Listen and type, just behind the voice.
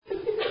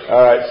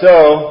All right,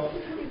 so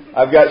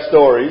I've got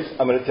stories.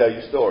 I'm going to tell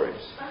you stories.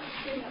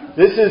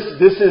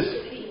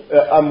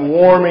 I'm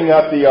warming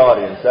up the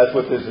audience. That's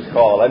what this is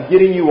called. I'm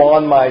getting you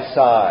on my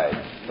side,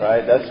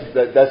 right?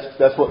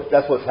 That's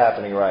what's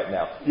happening right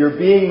now. You're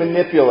being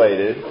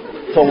manipulated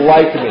to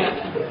like me,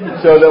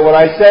 so that when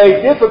I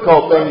say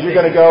difficult things, you're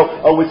going to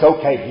go, "Oh, it's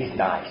okay. He's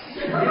nice."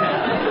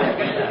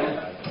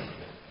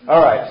 All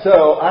right.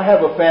 So I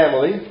have a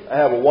family. I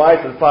have a wife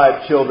and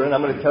 5 children.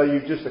 I'm going to tell you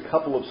just a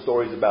couple of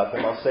stories about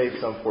them. I'll save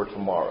some for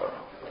tomorrow.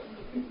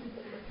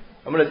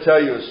 I'm going to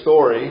tell you a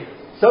story.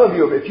 Some of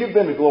you, if you've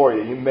been to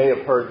Gloria, you may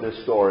have heard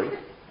this story.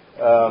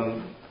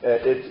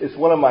 It's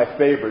one of my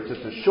favorites.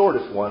 It's the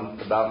shortest one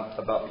about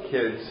the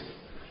kids.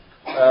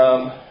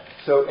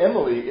 So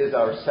Emily is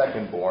our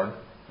second born,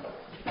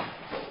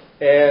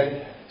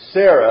 and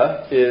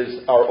Sarah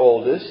is our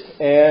oldest.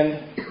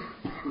 And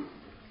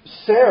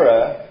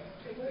Sarah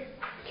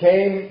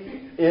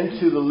came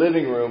into the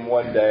living room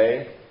one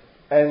day,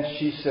 and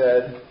she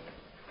said,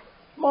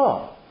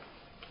 "Mom,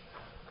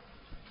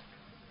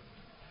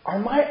 are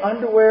my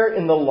underwear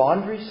in the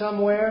laundry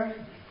somewhere?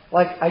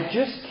 Like, I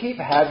just keep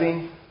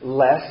having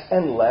less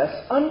and less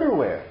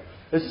underwear.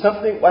 There's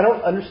something, I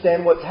don't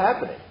understand what's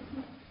happening."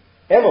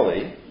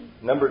 Emily,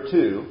 number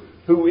 2,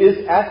 who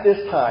is at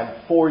this time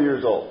 4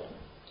 years old,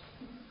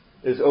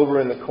 is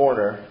over in the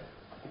corner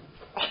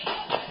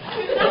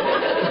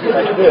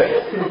like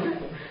this.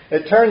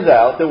 It turns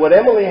out that what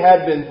Emily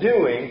had been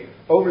doing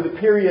over the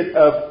period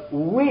of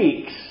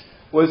weeks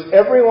was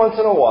every once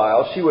in a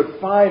while she would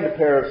find a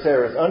pair of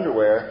Sarah's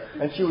underwear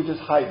and she would just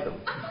hide them.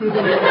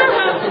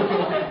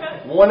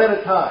 One at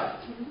a time.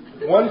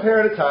 One pair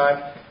at a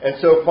time. And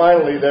so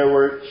finally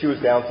she was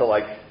down to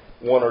like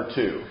 1 or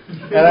 2.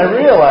 And I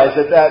realized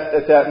at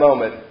that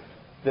moment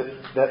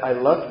that I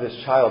loved this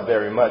child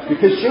very much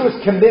because she was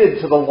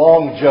committed to the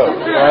long joke,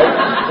 right?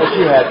 And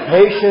she had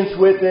patience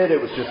with it. It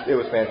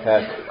was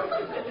fantastic.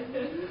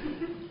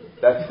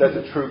 That's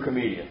a true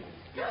comedian.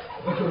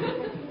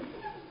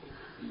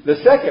 The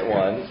second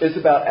one is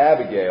about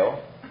Abigail,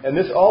 and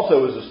this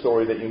also is a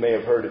story that you may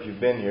have heard if you've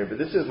been here, but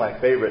this is my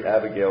favorite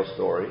Abigail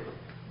story.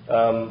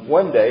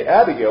 One day,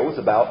 Abigail was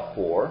about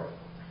 4,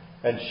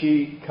 and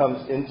she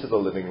comes into the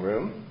living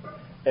room,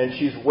 and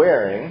she's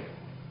wearing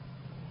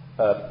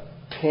a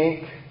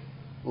pink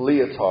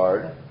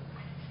leotard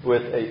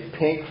with a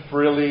pink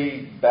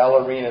frilly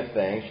ballerina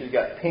thing. She's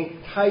got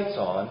pink tights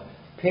on,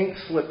 pink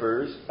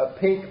slippers, a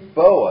pink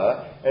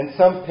boa, and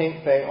some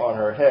pink thing on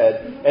her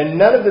head. And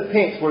none of the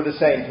pinks were the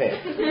same pink.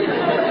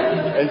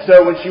 And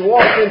so when she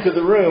walked into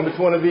the room, it's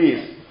one of these.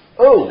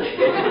 "Oh!"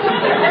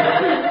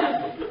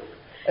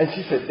 And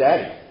she said,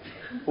 "Daddy,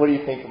 what do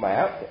you think of my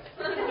outfit?"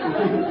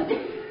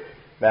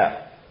 Now,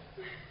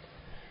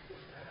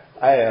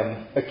 I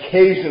am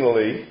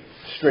occasionally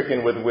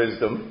stricken with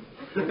wisdom.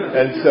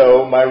 And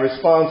so my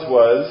response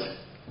was,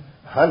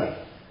 "Honey,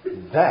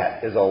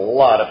 that is a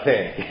lot of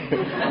pink."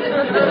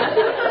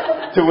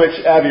 To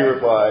which Abby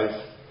replies,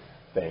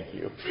 "Thank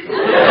you."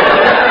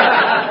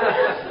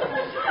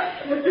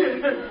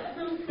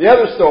 The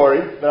other story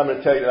that I'm going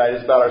to tell you tonight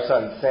is about our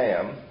son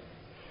Sam.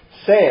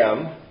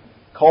 Sam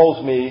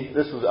calls me, I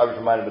was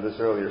reminded of this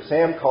earlier,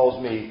 Sam calls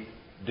me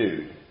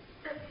dude.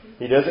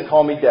 He doesn't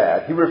call me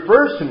dad. He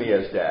refers to me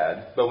as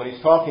dad, but when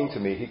he's talking to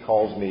me, he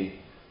calls me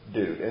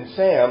dude. And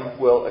Sam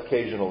will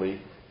occasionally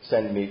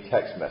send me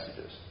text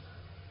messages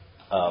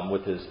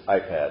with his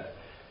iPad.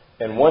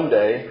 And one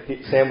day,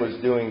 Sam was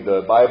doing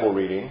the Bible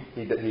reading.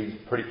 He's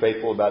pretty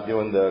faithful about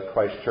doing the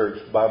Christ Church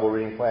Bible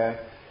reading plan.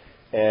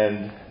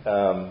 And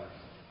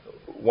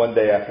one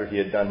day after he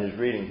had done his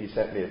reading, he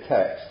sent me a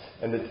text.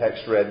 And the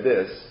text read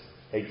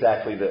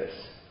exactly this.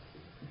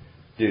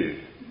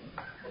 "Dude,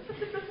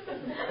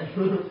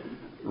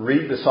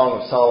 read the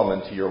Song of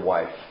Solomon to your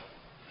wife."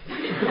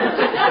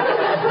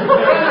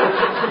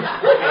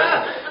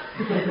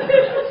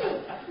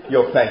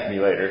 "You'll thank me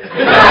later."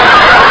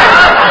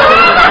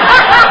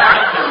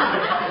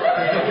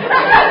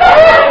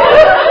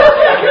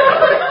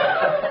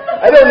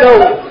 I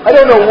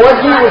don't know what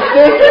he was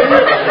thinking.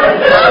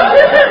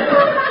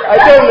 I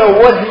don't know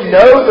what he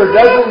knows or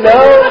doesn't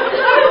know.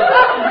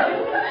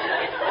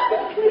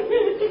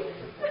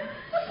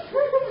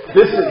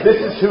 This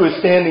is who is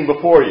standing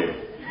before you.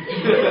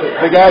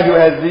 The guy who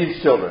has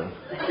these children.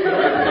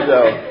 So,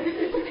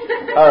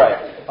 all right.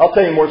 I'll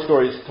tell you more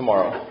stories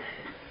tomorrow.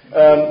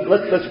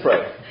 Let's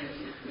pray.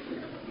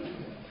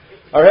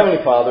 Our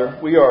Heavenly Father,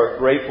 we are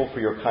grateful for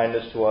your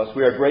kindness to us.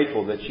 We are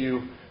grateful that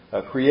you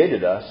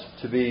created us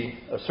to be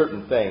a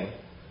certain thing.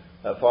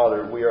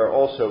 Father, we are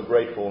also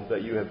grateful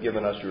that you have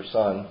given us your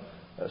Son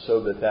so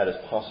that is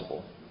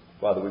possible.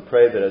 Father, we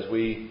pray that as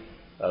we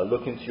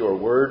look into your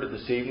Word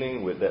this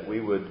evening, that we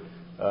would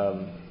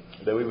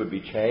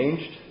be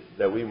changed,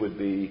 that we would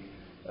be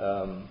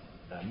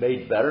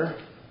made better,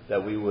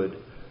 that we would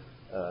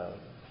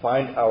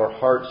find our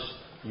hearts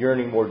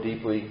yearning more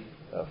deeply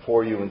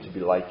for you and to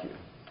be like you.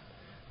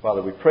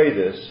 Father, we pray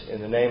this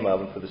in the name of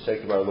and for the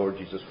sake of our Lord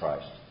Jesus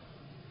Christ.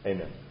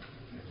 Amen.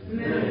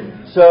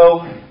 Amen.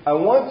 So, I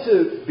want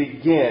to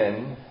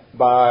begin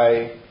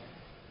by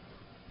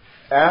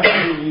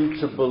asking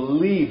you to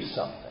believe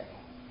something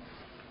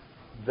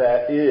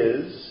that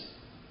is,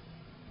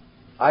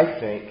 I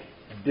think,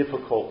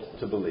 difficult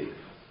to believe.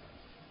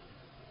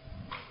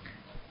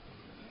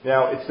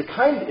 Now, it's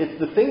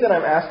the thing that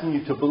I'm asking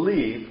you to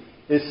believe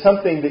is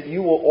something that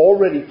you will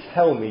already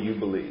tell me you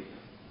believe.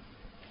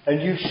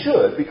 And you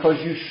should, because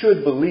you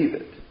should believe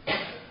it.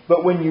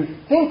 But when you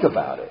think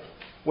about it,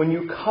 when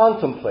you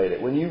contemplate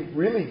it, when you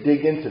really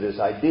dig into this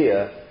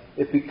idea,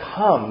 it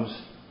becomes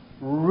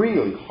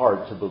really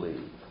hard to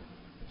believe.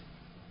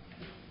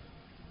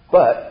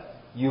 But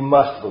you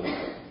must believe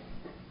it.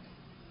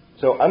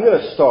 So I'm going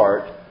to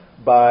start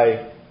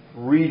by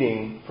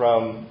reading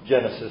from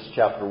Genesis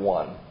chapter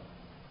 1.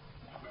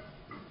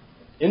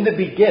 In the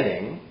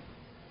beginning,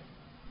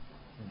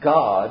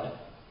 God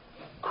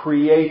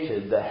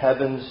created the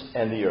heavens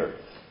and the earth.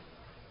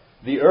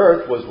 The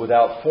earth was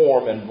without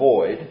form and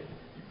void,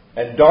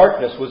 and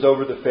darkness was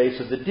over the face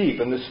of the deep,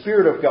 and the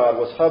Spirit of God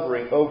was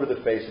hovering over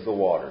the face of the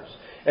waters.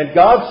 And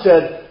God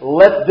said,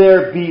 "Let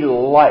there be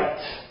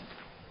light."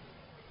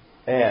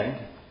 And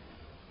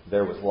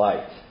there was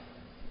light.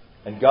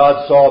 And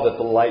God saw that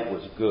the light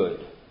was good.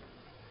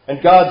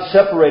 And God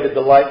separated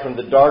the light from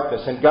the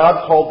darkness. And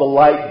God called the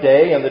light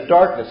day, and the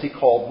darkness He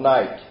called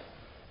night.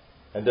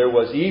 And there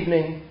was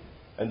evening,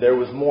 and there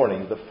was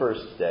morning the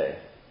first day.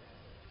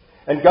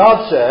 And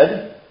God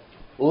said,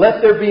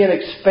 "Let there be an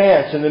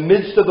expanse in the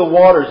midst of the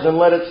waters, and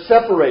let it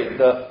separate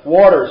the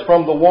waters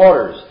from the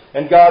waters."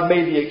 And God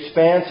made the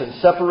expanse and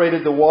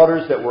separated the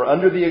waters that were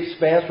under the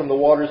expanse from the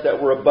waters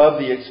that were above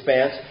the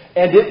expanse.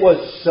 And it was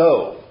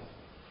so.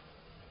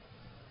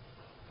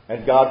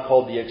 And God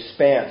called the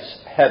expanse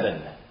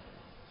heaven.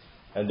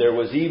 And there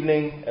was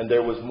evening, and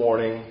there was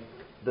morning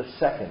the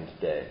second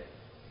day.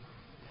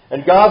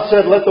 And God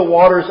said, "Let the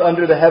waters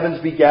under the heavens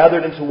be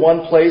gathered into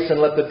one place,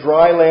 and let the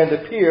dry land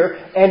appear."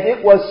 And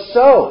it was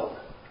so.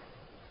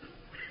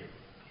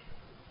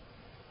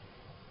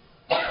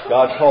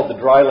 God called the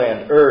dry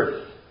land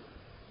earth,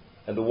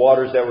 and the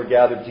waters that were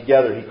gathered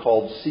together He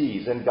called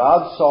seas. And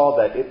God saw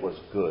that it was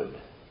good.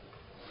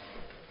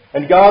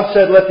 And God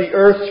said, "Let the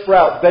earth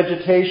sprout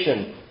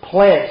vegetation,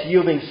 plants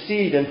yielding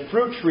seed, and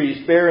fruit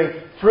trees bearing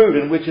fruit,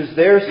 in which is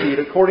their seed,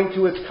 according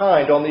to its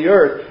kind on the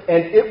earth."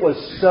 And it was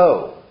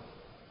so.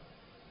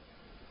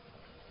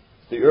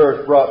 The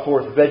earth brought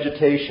forth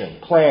vegetation,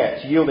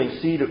 plants yielding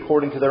seed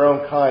according to their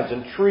own kinds,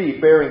 and trees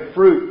bearing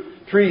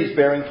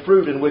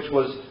fruit, in which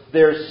was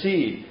their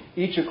seed,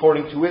 each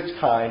according to its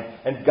kind.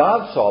 And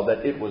God saw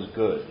that it was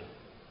good.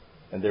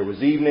 And there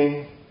was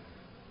evening,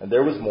 and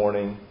there was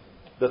morning,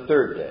 the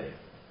third day.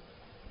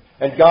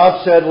 And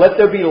God said, "Let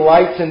there be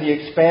lights in the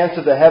expanse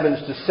of the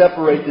heavens to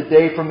separate the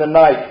day from the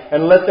night,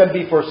 and let them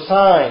be for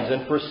signs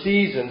and for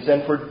seasons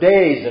and for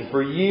days and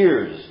for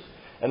years.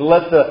 And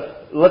let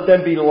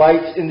them be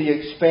lights in the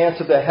expanse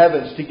of the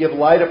heavens to give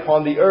light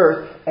upon the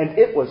earth." And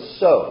it was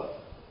so.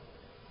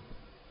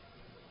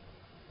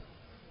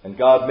 And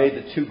God made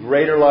the two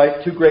great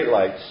lights,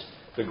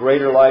 the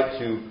greater light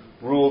to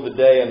rule the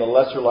day and the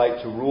lesser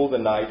light to rule the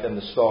night and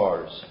the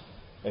stars.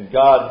 And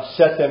God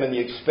set them in the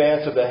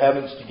expanse of the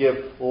heavens to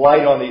give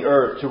light on the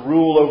earth, to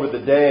rule over the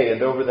day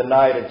and over the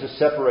night, and to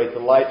separate the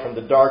light from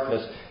the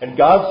darkness. And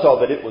God saw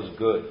that it was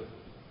good.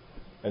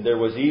 And there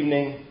was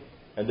evening,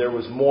 and there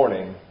was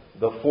morning,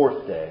 the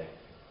fourth day.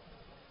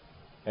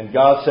 And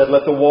God said,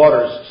 "Let the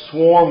waters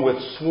swarm with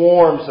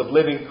swarms of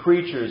living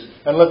creatures,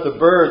 and let the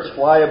birds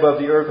fly above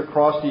the earth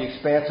across the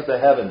expanse of the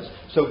heavens."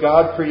 So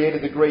God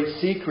created the great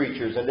sea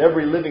creatures, and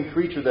every living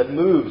creature that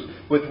moves,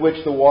 with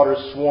which the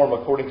waters swarm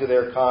according to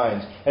their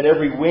kinds, and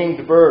every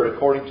winged bird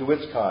according to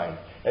its kind.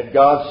 And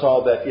God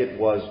saw that it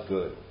was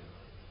good.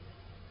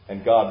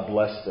 And God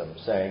blessed them,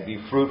 saying, "Be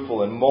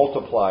fruitful and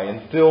multiply,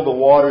 and fill the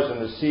waters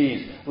and the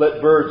seas. Let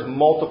birds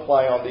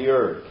multiply on the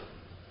earth."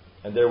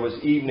 And there was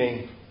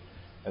evening,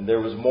 and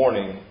there was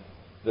morning,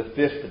 the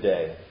fifth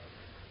day.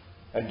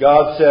 And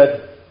God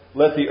said,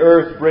 "Let the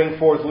earth bring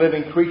forth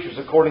living creatures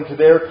according to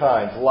their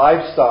kinds,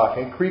 livestock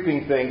and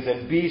creeping things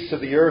and beasts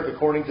of the earth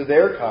according to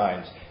their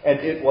kinds." And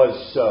it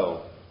was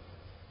so.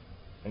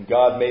 And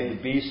God made the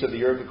beasts of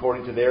the earth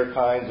according to their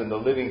kinds, and the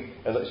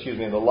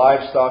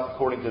livestock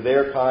according to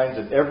their kinds,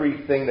 and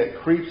everything that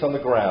creeps on the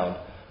ground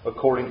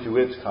according to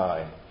its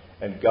kind.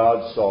 And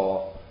God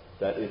saw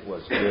that it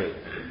was good.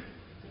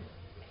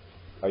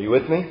 Are you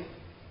with me?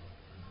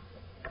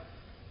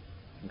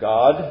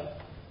 God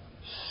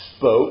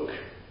spoke,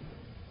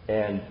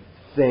 and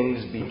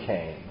things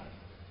became.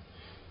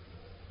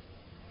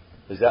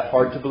 Is that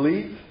hard to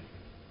believe?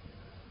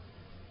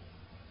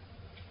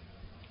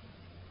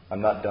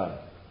 I'm not done.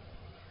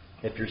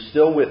 If you're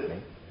still with me,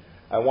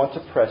 I want to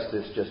press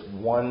this just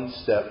one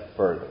step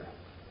further.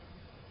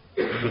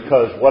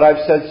 Because what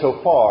I've said so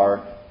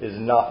far is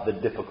not the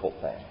difficult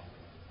thing.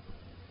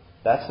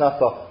 That's not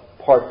the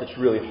part that's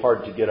really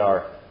hard to get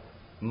our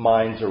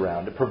minds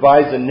around. It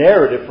provides a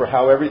narrative for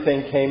how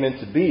everything came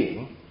into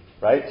being,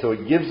 right? So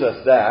it gives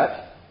us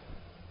that.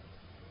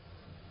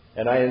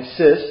 And I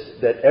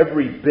insist that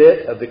every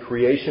bit of the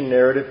creation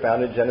narrative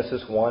found in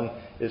Genesis 1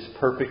 is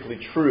perfectly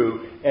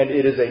true, and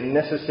it is a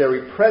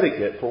necessary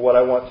predicate for what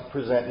I want to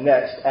present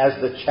next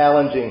as the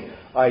challenging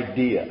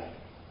idea.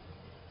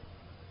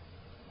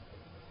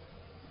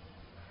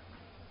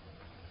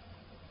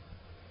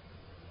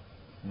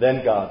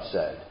 Then God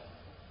said,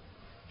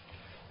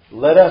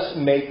 "Let us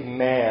make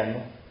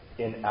man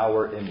in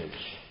our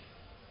image,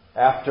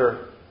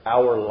 after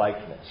our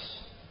likeness.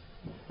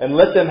 And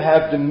let them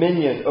have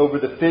dominion over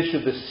the fish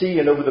of the sea,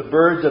 and over the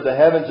birds of the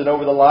heavens, and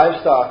over the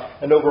livestock,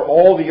 and over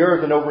all the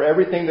earth, and over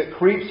everything that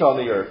creeps on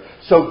the earth."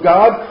 So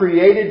God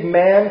created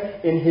man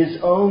in His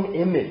own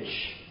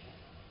image.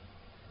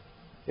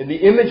 In the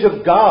image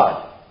of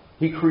God,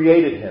 He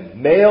created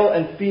him. Male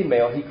and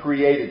female, He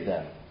created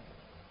them.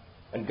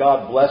 And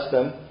God blessed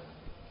them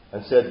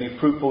and said, "Be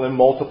fruitful and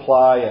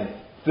multiply, and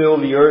fill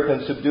the earth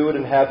and subdue it,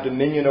 and have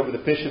dominion over the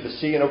fish of the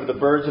sea, and over the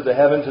birds of the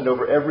heavens, and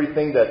over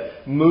everything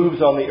that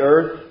moves on the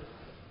earth."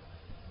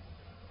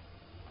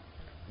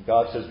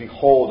 God says,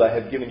 "Behold, I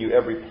have given you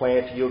every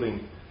plant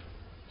yielding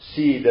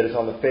seed that is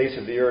on the face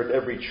of the earth,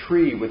 every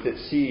tree with its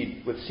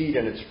seed, with seed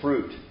in its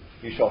fruit.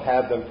 You shall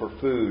have them for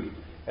food.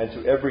 And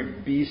to every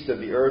beast of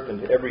the earth,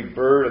 and to every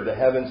bird of the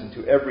heavens, and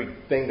to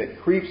everything that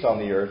creeps on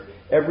the earth,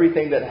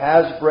 everything that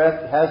has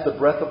breath, has the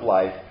breath of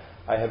life,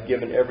 I have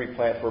given every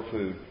plant for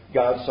food."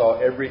 God saw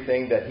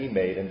everything that He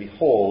made, and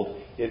behold,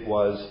 it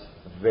was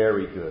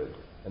very good.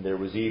 And there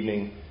was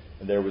evening,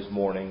 and there was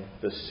morning,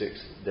 the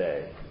sixth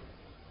day.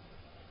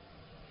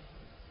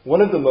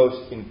 One of the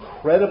most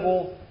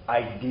incredible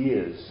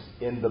ideas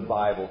in the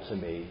Bible to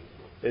me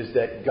is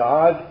that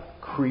God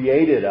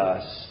created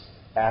us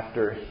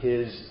after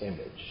His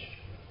image,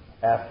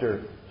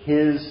 after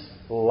His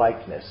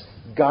likeness.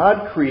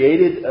 God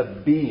created a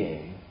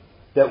being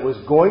that was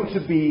going to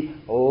be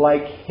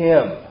like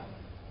Him.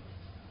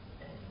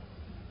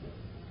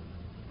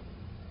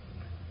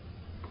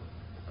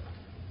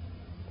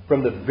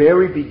 From the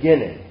very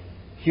beginning,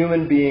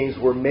 human beings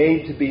were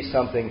made to be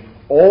something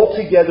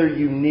altogether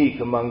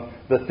unique among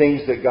the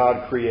things that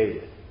God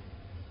created.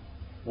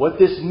 What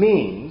this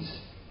means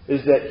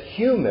is that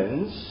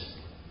humans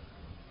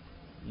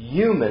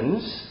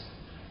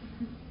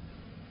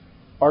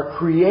are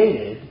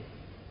created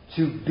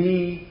to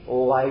be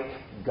like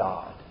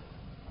God.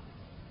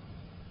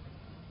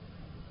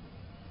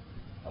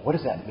 Now, what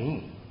does that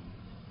mean?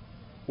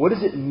 What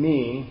does it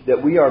mean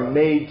that we are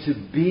made to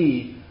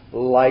be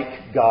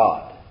like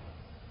God?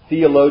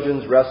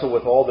 Theologians wrestle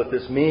with all that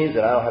this means,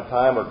 and I don't have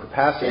time or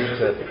capacity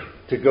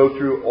to go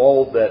through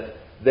all that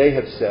they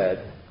have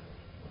said.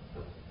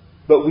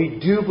 But we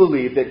do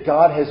believe that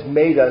God has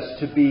made us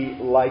to be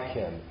like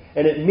Him.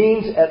 And it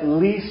means at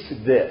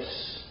least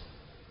this: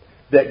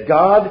 that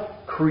God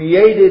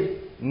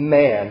created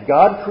man,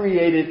 God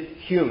created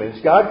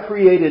humans, God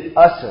created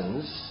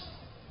us'uns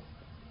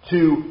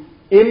to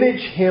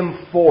image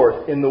Him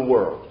forth in the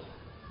world.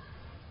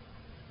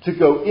 To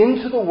go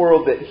into the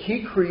world that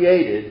He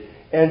created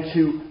and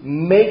to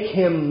make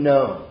Him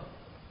known.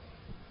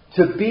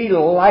 To be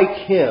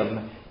like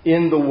Him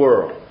in the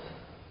world.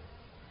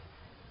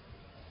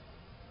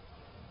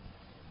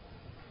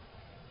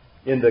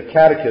 In the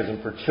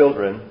Catechism for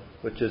Children,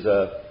 which is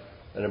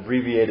an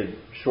abbreviated,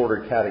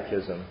 shorter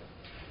catechism,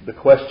 the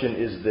question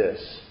is this: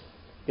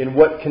 in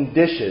what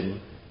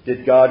condition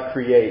did God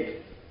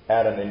create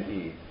Adam and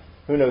Eve?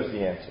 Who knows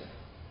the answer?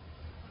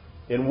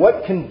 In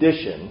what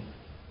condition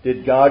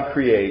did God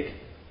create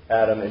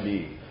Adam and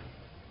Eve?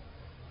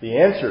 The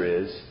answer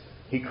is,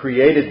 He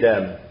created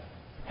them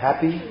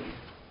happy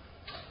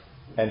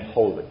and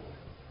holy.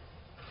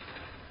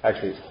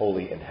 Actually, it's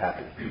holy and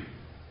happy.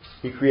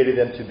 He created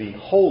them to be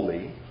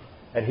holy,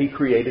 and He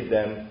created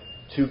them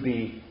to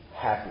be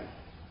happy.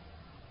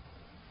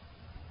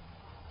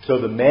 So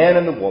the man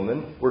and the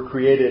woman were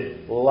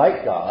created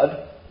like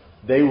God.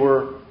 They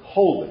were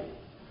holy.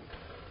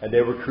 And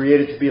they were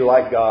created to be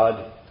like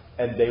God,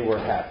 and they were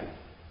happy.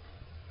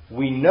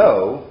 We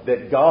know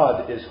that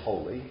God is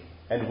holy,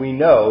 and we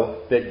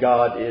know that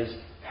God is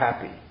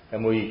happy.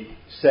 And we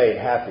say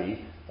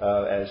happy,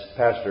 as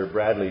Pastor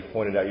Bradley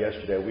pointed out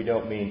yesterday, we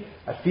don't mean,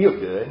 I feel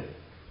good.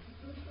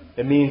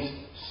 It means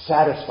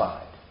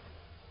satisfied,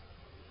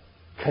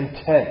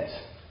 content.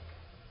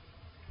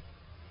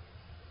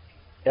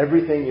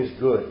 Everything is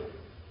good.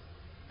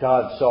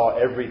 God saw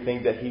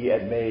everything that He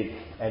had made,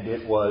 and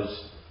it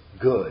was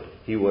good.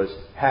 He was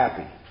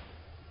happy.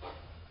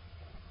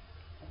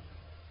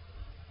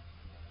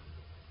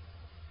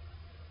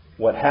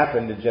 What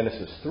happened in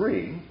Genesis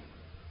 3,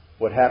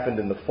 what happened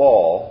in the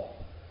fall,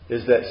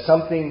 is that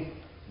something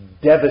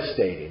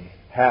devastating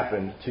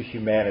happened to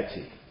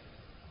humanity.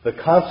 The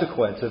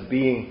consequence of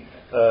being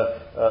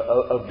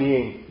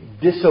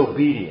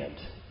disobedient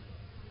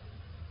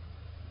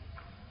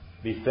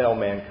befell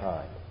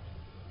mankind.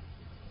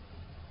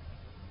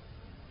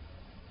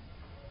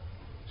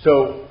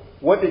 So,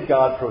 what did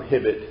God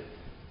prohibit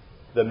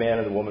the man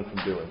and the woman from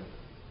doing?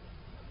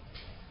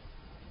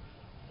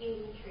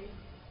 Eating the tree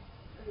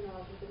of the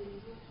knowledge of good and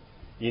evil.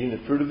 Eating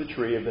the fruit of the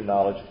tree of the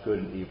knowledge of good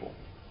and evil.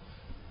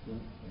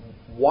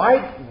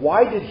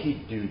 Why did He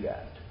do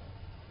that?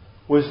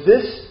 Was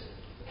this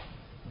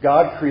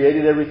God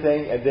created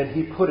everything and then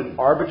He put an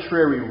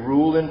arbitrary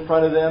rule in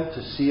front of them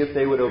to see if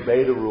they would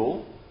obey the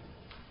rule?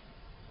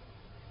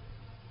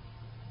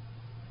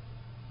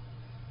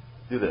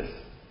 Do this.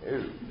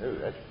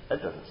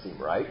 That doesn't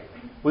seem right.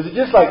 Was it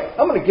just like,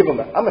 I'm going to give them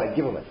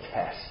a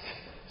test,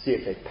 see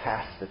if they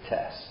pass the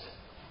test?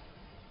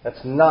 That's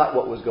not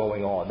what was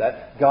going on.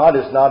 That God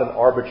is not an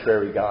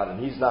arbitrary God, and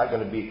He's not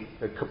going to be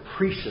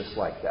capricious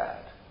like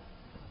that.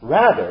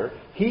 Rather,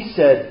 He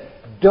said,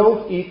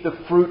 don't eat the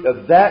fruit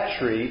of that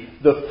tree,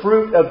 the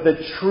fruit of the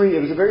tree.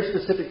 It was a very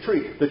specific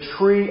tree. The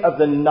tree of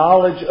the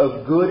knowledge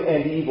of good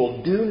and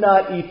evil. Do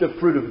not eat the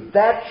fruit of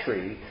that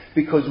tree,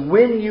 because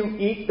when you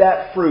eat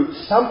that fruit,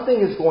 something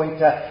is going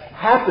to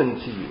happen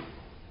to you.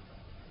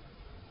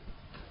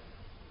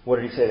 What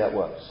did He say that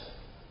was?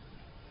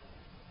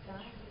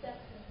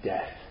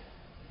 Death.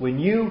 When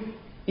you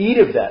eat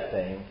of that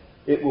thing,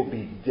 it will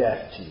be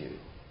death to you.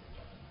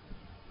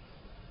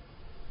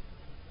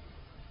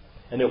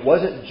 And it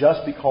wasn't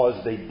just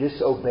because they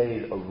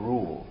disobeyed a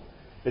rule.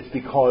 It's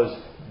because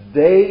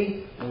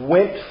they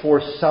went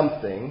for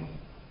something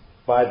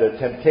by the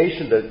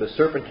temptation. The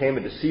serpent came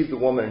and deceived the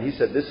woman, and he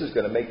said, "This is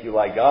going to make you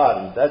like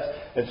God."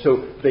 And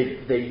so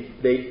they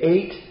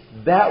ate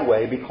that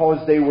way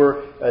because they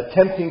were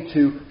attempting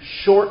to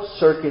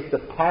short-circuit the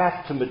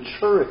path to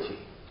maturity.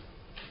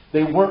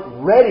 They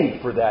weren't ready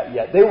for that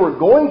yet. They were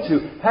going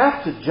to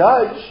have to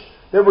judge.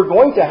 They were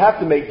going to have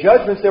to make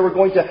judgments. They were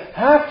going to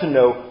have to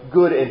know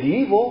good and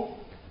evil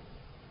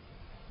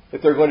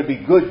if they're going to be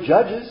good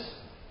judges.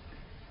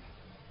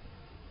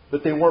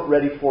 But they weren't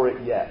ready for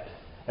it yet.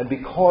 And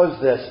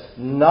because this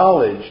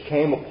knowledge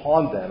came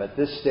upon them at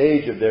this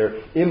stage of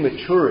their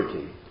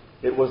immaturity,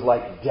 it was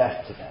like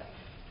death to them.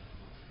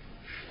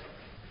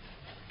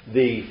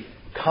 The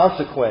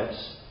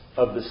consequence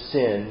of the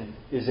sin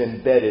is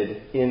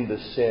embedded in the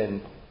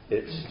sin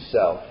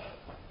itself.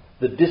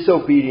 The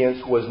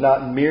disobedience was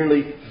not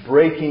merely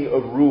breaking a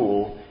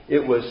rule,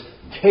 it was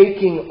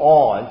taking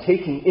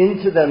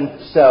into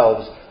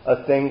themselves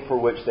a thing for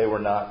which they were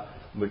not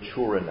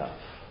mature enough.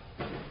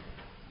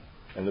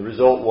 And the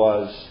result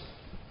was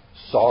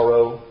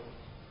sorrow,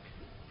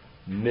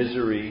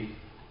 misery,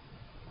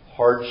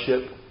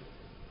 hardship,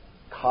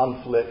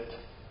 conflict,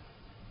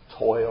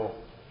 toil,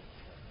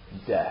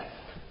 death.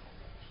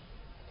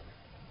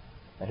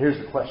 And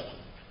here's the question.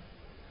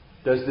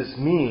 Does this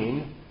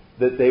mean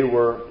that they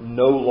were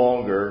no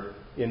longer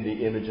in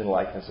the image and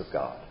likeness of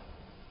God?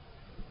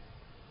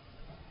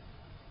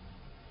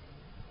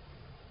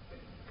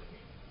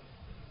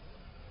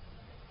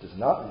 It does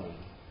not mean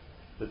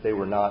that they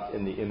were not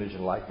in the image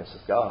and likeness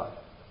of God.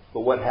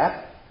 But what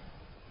happened?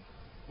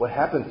 What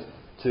happened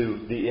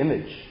to the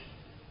image?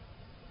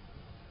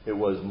 It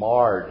was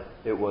marred.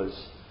 It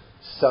was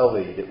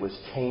sullied. It was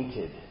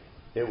tainted.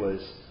 It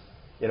was,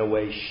 in a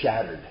way,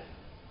 shattered.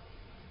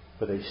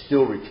 But they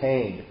still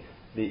retained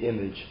the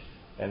image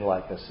and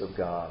likeness of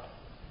God.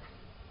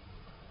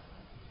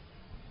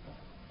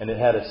 And it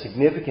had a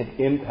significant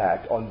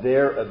impact on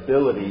their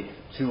ability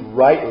to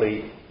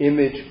rightly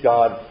image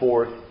God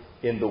forth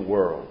in the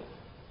world.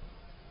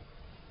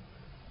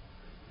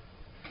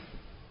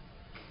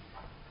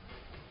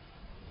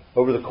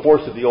 Over the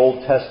course of the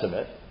Old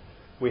Testament,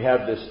 we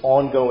have this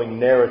ongoing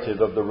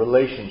narrative of the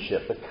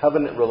relationship, the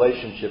covenant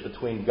relationship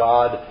between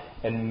God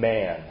and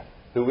man,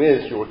 who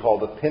is, you'll recall,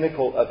 the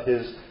pinnacle of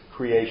His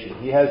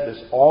creation. He has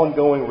this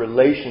ongoing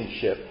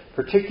relationship,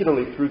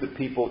 particularly through the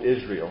people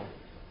Israel.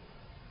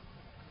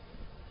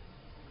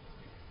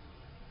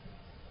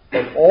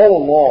 And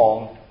all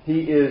along,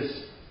 He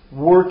is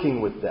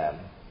working with them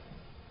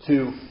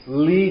to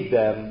lead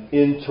them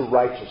into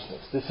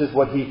righteousness. This is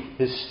what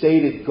His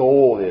stated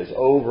goal is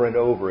over and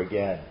over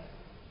again.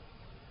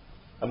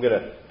 I'm going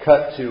to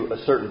cut to a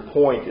certain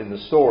point in the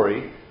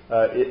story.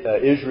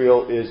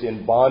 Israel is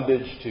in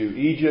bondage to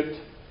Egypt.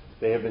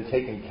 They have been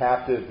taken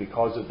captive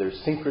because of their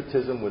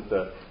syncretism with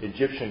the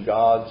Egyptian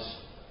gods.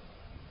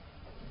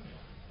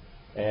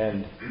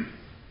 And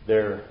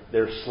they're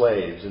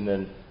slaves. And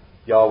then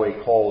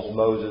Yahweh calls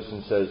Moses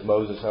and says,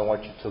 "Moses, I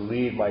want you to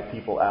lead my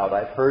people out.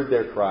 I've heard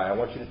their cry. I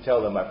want you to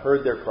tell them, I've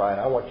heard their cry, and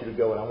I want you to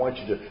go and I want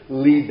you to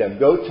lead them.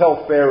 Go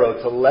tell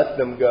Pharaoh to let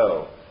them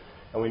go."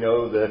 And we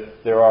know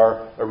that there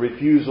are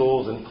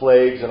refusals and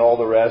plagues and all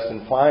the rest.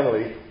 And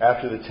finally,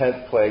 after the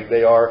 10th plague,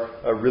 they are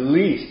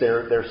released.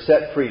 They're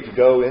set free to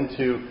go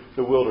into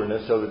the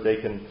wilderness so that they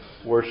can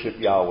worship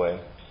Yahweh.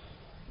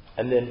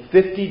 And then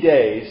 50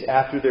 days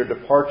after their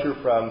departure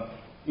from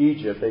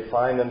Egypt, they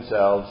find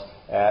themselves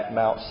at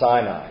Mount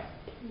Sinai.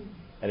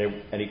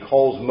 And He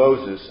calls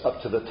Moses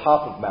up to the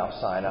top of Mount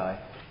Sinai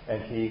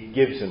and He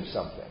gives him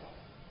something.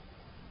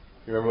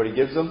 You remember what He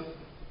gives him?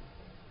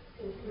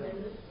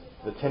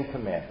 The Ten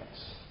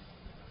Commandments.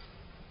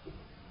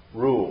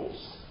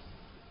 Rules.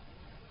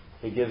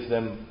 He gives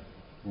them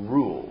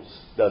rules,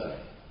 doesn't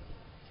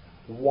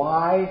He?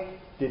 Why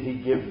did He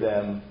give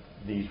them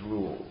these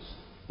rules?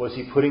 Was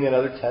He putting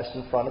another test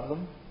in front of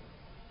them?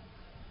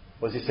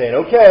 Was He saying,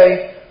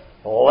 "Okay,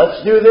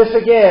 let's do this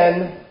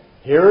again.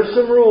 Here are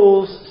some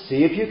rules.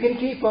 See if you can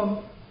keep them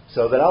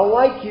so that I'll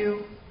like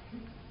you"?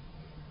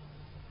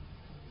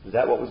 Is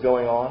that what was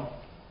going on?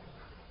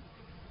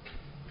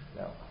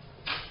 No.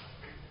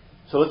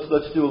 So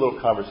let's do a little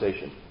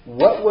conversation.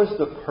 What was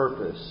the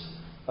purpose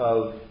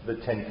of the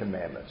Ten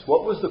Commandments?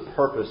 What was the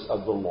purpose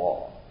of the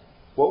law?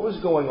 What was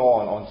going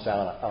on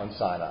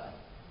Sinai?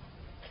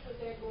 Was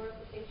there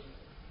glorification?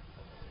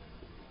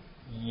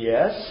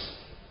 Yes.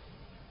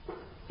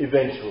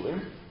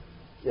 Eventually.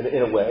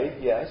 In a way,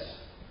 yes.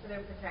 For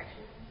their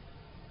protection?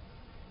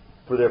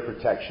 For their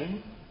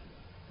protection.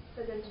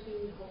 For them to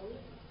be holy?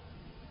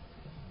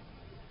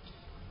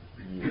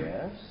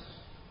 Yes.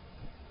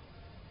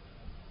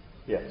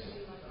 Yes.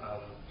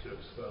 To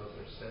expose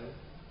their sin.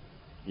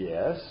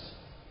 Yes.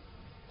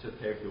 To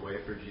pave the way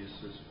for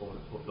Jesus'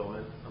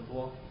 fulfillment of the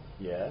law.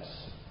 Yes.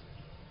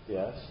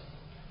 Yes.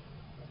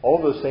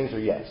 All those things are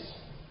yes.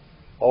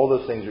 All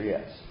those things are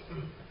yes.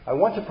 I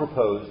want to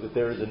propose that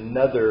there is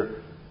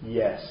another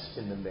yes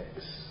in the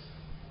mix.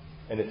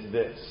 And it's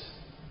this.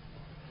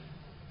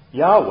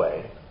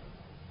 Yahweh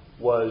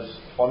was,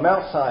 on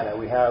Mount Sinai,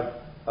 we have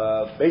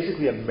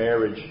basically a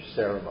marriage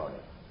ceremony.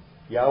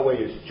 Yahweh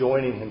is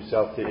joining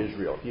himself to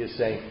Israel. He is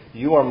saying,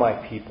 you are my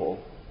people.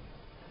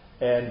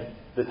 And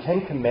the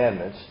Ten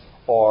Commandments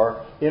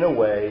are, in a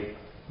way,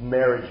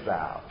 marriage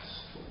vows.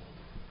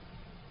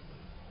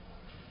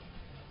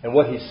 And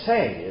what he's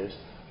saying is,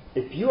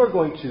 if you are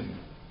going to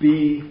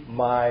be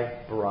my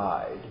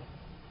bride,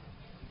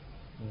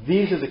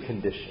 these are the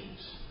conditions.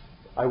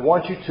 I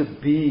want you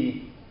to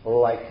be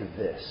like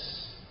this.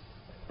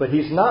 But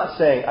he's not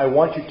saying, I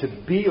want you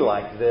to be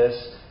like this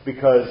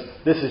because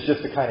this is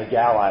just the kind of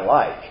gal I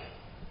like.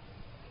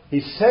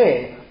 He's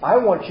saying, I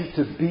want you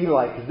to be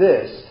like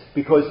this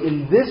because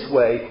in this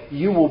way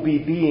you will be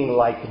being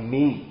like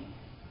me.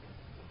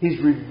 He's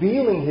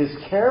revealing his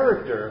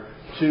character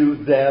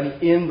to them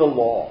in the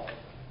law.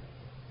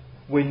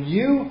 When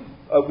you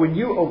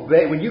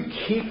obey, when you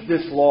keep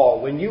this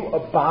law, when you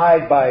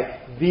abide by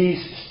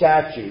these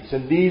statutes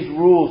and these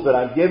rules that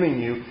I'm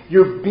giving you,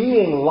 you're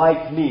being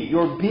like me.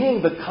 You're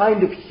being the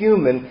kind of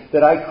human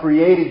that I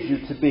created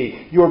you to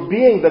be. You're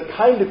being the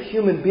kind of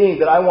human being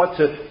that I want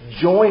to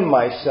join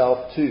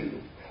myself to.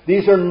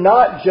 These are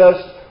not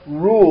just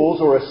rules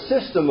or a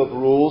system of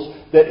rules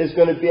that is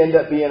going to end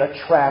up being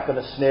a trap and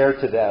a snare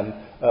to them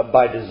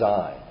by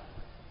design.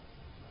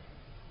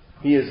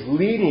 He is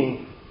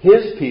leading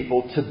his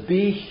people to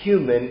be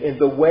human in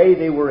the way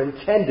they were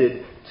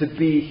intended to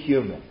be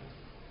human.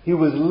 He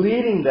was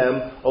leading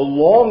them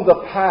along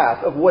the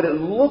path of what it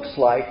looks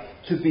like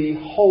to be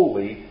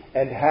holy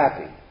and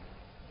happy.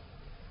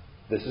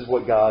 This is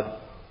what God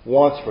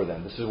wants for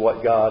them. This is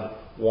what God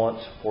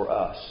wants for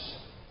us.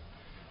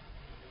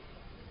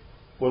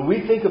 When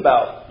we think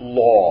about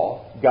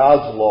law,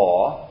 God's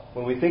law,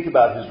 when we think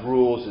about His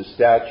rules, His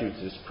statutes,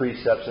 His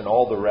precepts, and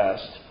all the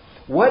rest,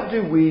 what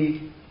do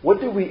we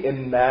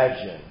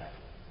imagine?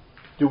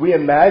 Do we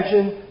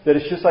imagine that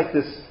it's just like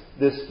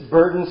this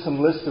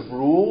burdensome list of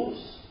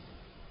rules?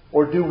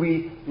 Or do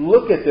we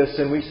look at this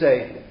and we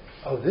say,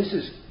 oh, this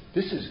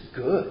is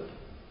good.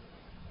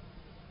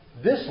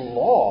 This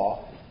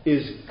law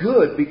is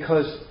good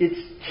because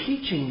it's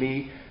teaching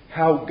me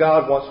how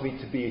God wants me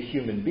to be a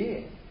human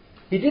being.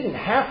 He didn't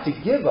have to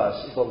give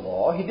us the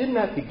law. He didn't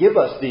have to give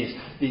us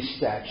these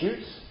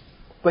statutes.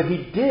 But He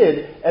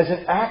did as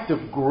an act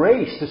of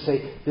grace to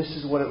say, this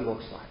is what it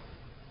looks like.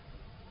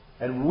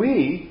 And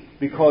we,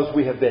 because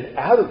we have been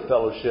out of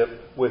fellowship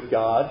with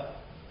God,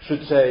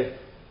 should say,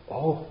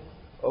 oh,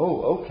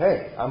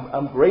 okay,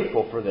 I'm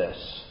grateful for this.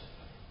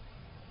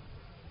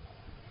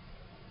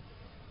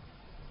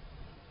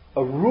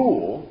 A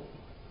rule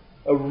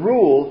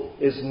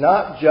is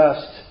not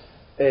just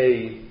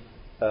a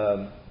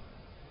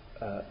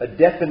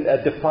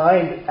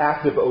defined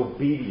act of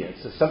obedience.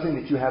 It's something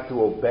that you have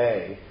to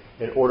obey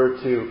in order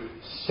to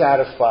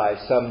satisfy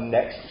some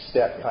next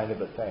step kind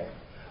of a thing.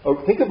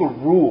 Or think of a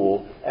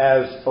rule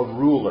as a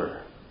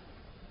ruler.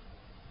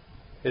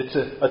 It's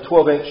a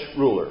 12-inch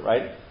ruler,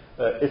 right?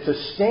 It's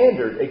a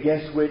standard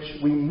against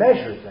which we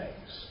measure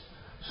things.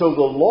 So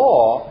the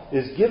law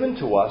is given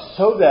to us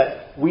so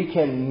that we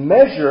can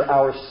measure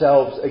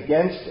ourselves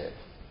against it,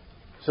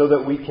 so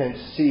that we can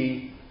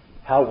see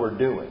how we're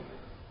doing.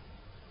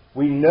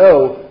 We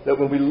know that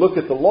when we look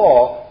at the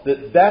law,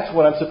 that that's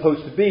what I'm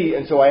supposed to be,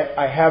 and so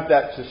I have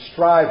that to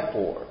strive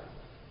for.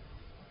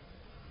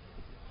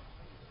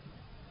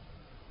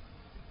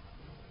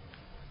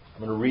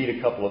 I'm going to read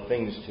a couple of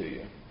things to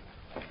you.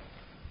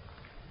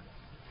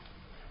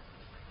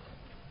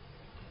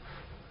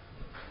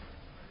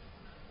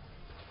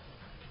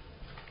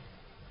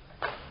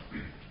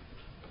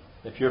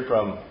 If you're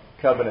from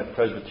Covenant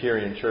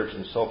Presbyterian Church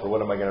in Sulphur,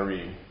 what am I going to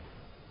read?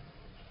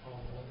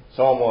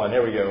 Psalm 1.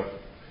 There we go.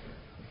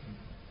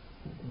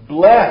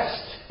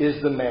 Blessed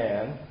is the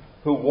man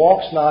who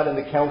walks not in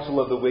the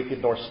counsel of the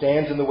wicked, nor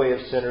stands in the way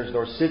of sinners,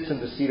 nor sits in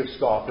the seat of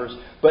scoffers,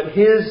 but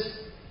his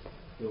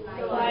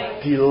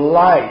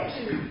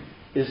delight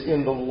is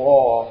in the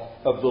law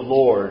of the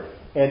Lord.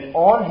 And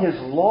on His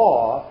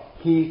law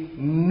he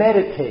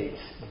meditates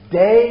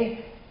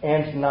day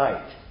and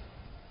night.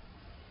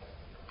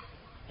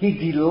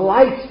 He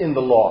delights in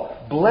the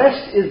law.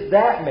 Blessed is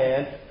that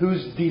man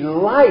whose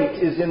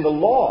delight is in the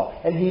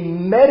law, and he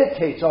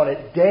meditates on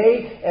it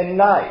day and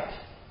night.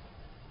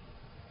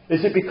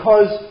 Is it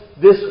because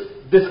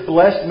this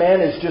blessed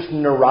man is just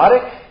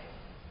neurotic?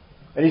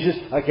 And he's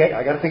just, okay,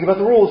 I got to think about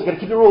the rules. I got to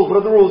keep the rules. What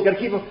are the rules? I got to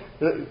keep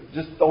them.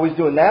 Just always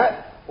doing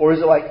that? Or is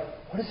it like,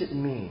 what does it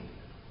mean?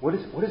 What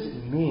does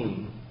it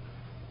mean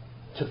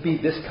to be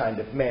this kind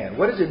of man?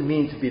 What does it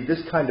mean to be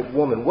this kind of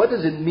woman? What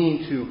does it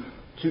mean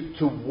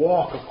to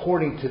walk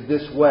according to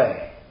this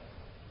way?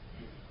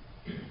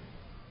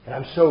 And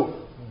I'm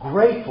so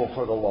grateful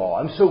for the law.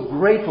 I'm so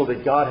grateful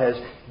that God has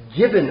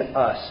given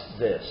us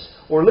this.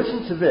 Or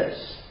listen to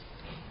this.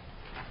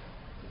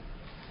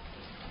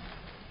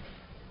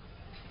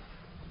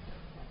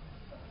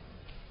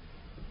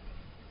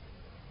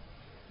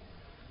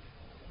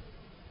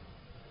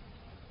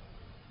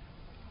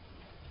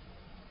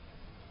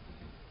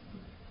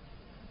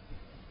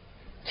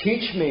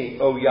 Teach me,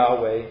 O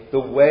Yahweh, the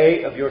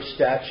way of your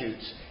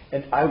statutes,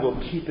 and I will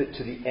keep it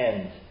to the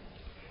end.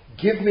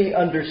 Give me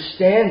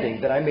understanding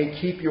that I may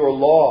keep your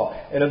law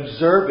and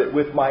observe it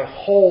with my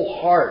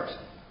whole heart.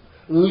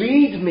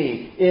 Lead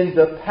me in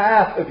the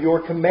path of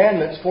your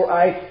commandments, for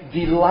I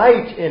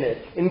delight in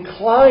it.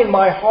 Incline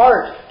my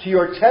heart to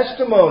your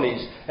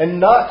testimonies and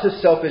not to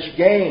selfish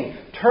gain.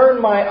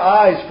 Turn my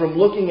eyes from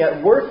looking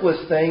at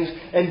worthless things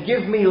and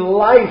give me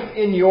life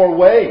in your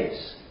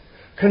ways.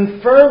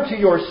 Confirm to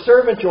your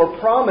servant your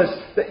promise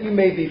that you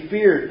may be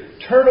feared.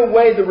 Turn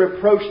away the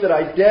reproach that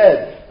I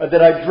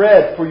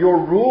dread, for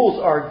your rules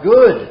are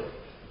good.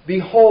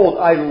 Behold,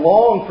 I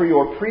long for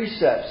your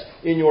precepts.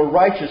 In your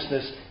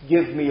righteousness,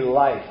 give me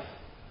life.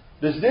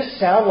 Does this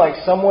sound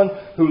like someone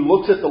who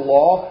looks at the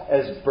law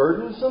as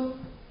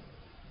burdensome?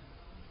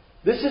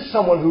 This is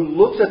someone who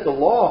looks at the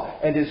law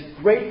and is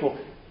grateful.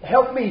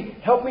 Help me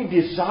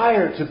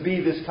desire to be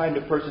this kind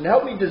of person.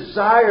 Help me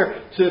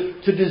desire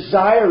to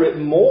desire it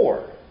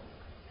more.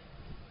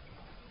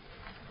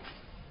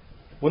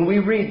 When we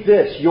read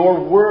this,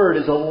 your word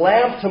is a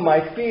lamp to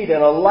my feet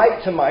and a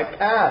light to my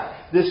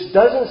path. This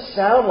doesn't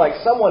sound like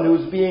someone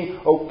who's being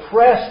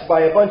oppressed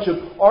by a bunch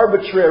of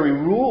arbitrary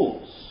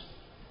rules.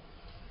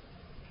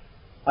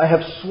 I have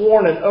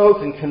sworn an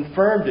oath and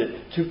confirmed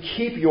it to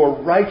keep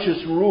your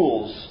righteous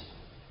rules.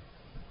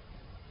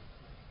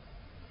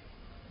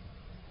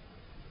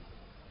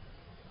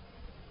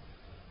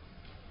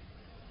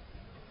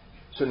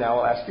 So now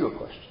I'll ask you a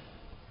question.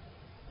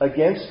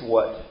 Against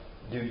what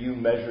do you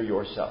measure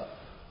yourself?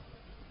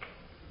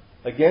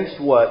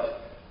 Against what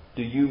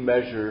do you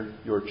measure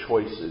your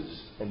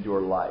choices and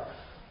your life?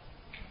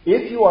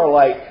 If you are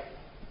like,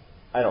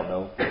 I don't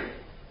know,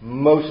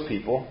 most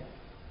people,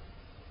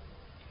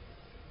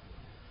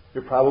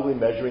 you're probably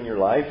measuring your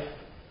life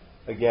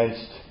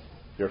against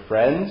your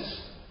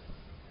friends,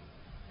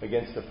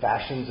 against the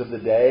fashions of the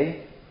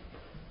day,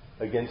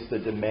 against the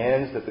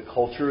demands that the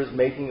culture is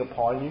making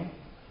upon you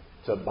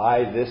to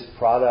buy this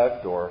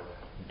product or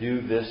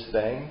do this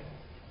thing.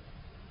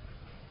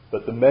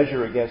 But the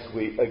measure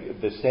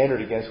the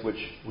standard against which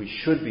we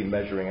should be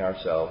measuring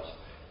ourselves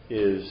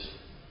is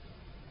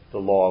the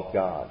law of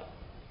God.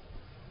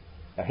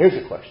 Now here's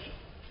a question.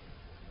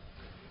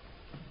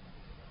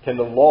 Can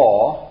the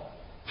law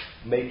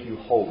make you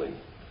holy?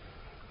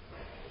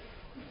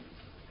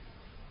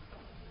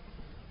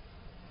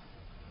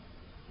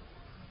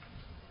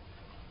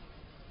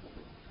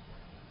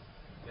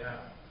 Yeah.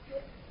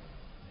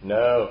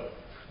 No.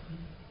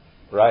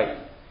 Right.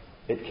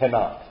 It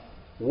cannot.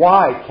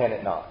 Why can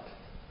it not?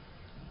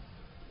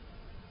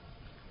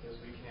 Because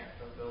we can't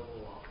fulfill the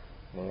law.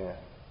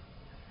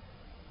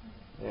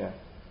 Yeah.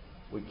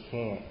 We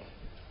can't.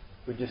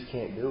 We just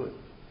can't do it.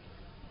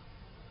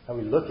 And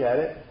we look at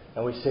it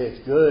and we say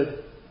it's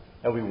good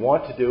and we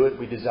want to do it,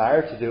 we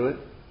desire to do it,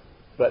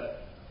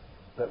 but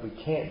we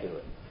can't do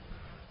it.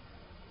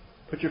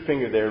 Put your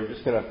finger there. We're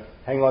just going to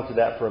hang on to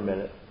that for a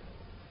minute.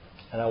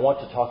 And I want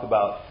to talk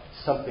about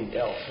something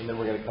else, and then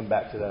we're going to come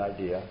back to that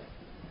idea.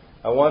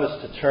 I want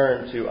us to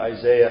turn to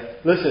Isaiah.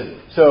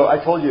 Listen, so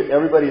I told you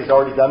everybody has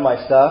already done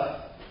my stuff.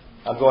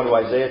 I'm going to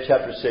Isaiah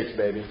chapter 6,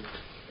 baby.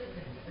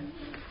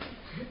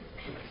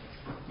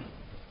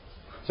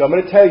 So I'm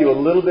going to tell you a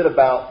little bit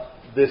about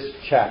this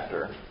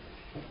chapter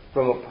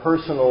from a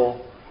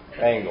personal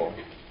angle.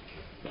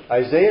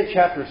 Isaiah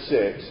chapter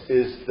 6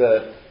 is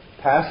the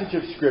passage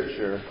of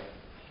Scripture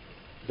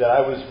that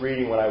I was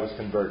reading when I was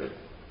converted.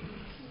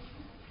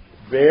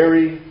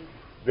 Very,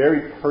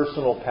 very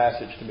personal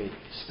passage to me.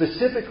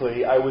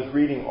 Specifically, I was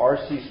reading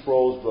R.C.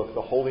 Sproul's book,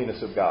 The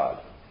Holiness of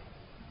God,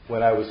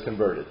 when I was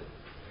converted.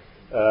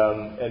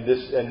 And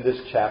this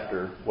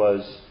chapter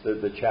was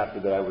the chapter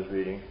that I was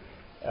reading.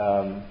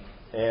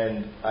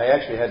 And I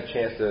actually had a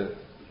chance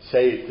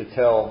to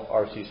tell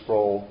R.C.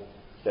 Sproul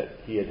that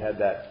he had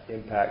that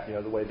impact,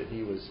 the way that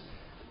he was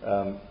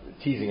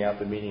teasing out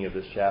the meaning of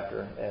this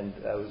chapter. And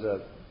that was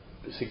a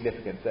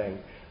significant thing.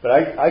 But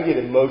I get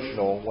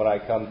emotional when I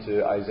come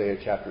to Isaiah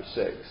chapter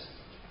 6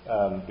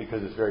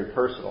 because it's very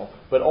personal,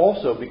 but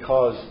also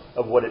because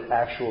of what it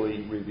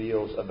actually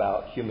reveals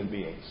about human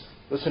beings.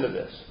 Listen to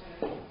this.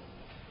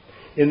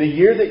 In the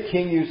year that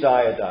King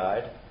Uzziah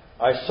died,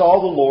 I saw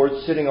the Lord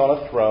sitting on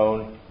a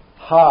throne,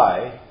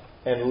 high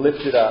and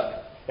lifted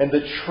up, and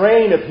the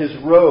train of his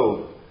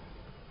robe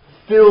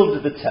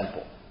filled the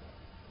temple.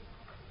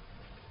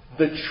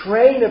 The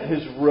train of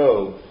his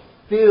robe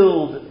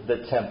filled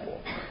the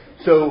temple.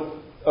 So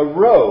a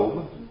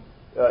robe,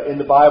 in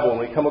the Bible,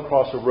 when we come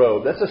across a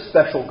robe, that's a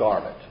special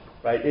garment,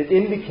 right? It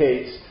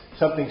indicates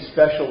something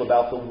special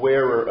about the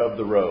wearer of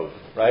the robe,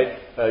 right?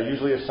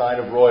 Usually a sign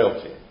of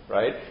royalty,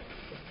 right?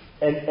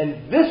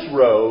 And this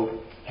robe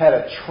had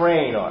a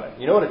train on it.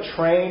 You know what a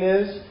train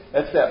is?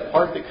 That's that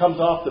part that comes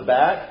off the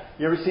back.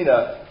 You ever seen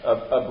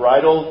a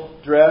bridal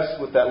dress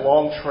with that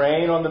long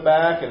train on the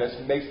back, and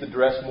it makes the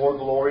dress more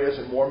glorious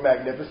and more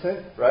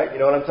magnificent, right? You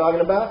know what I'm talking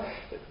about?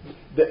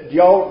 Have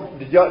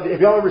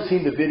y'all ever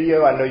seen the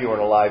video? I know you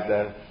weren't alive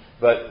then,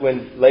 but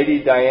when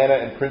Lady Diana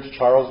and Prince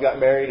Charles got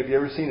married, have you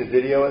ever seen a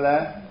video of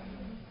that?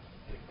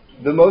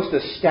 The most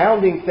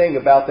astounding thing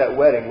about that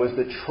wedding was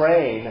the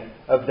train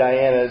of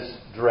Diana's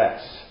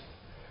dress.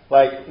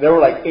 Like, there were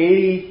like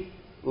 80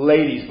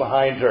 ladies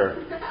behind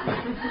her.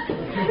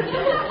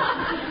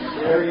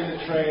 Carrying the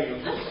train. It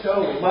was just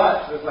so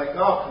much. It was like,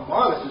 oh, come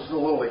on, this is a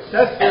little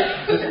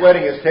excessive. This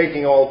wedding is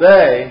taking all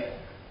day.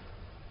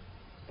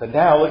 But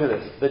now, look at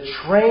this. The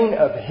train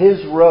of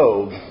his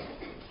robe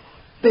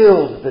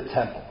filled the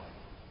temple.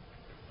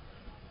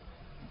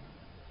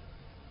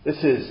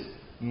 This is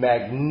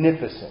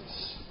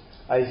magnificence.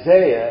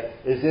 Isaiah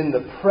is in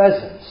the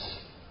presence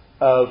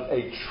of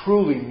a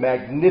truly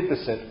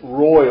magnificent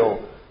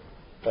royal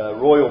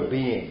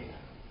being.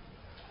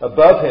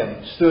 Above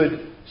him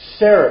stood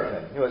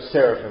seraphim. You know what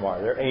seraphim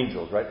are? They're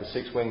angels, right? The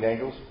 6-winged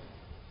angels.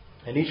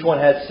 And each one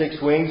had 6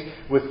 wings.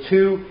 With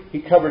 2,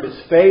 he covered his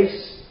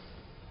face.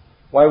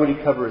 Why would he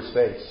cover his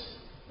face?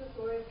 The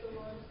glory of the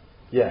Lord.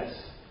 Yes.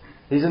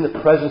 He's in the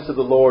presence of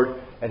the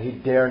Lord, and he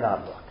dare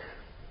not look.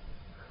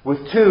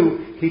 With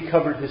 2, he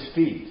covered his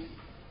feet.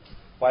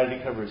 Why did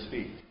he cover his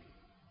feet?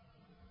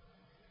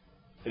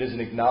 It is an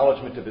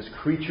acknowledgement of his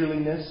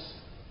creatureliness.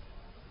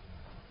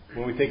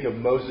 When we think of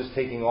Moses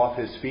taking off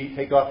his feet,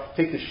 take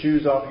the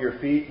shoes off your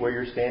feet. Where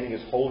you're standing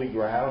is holy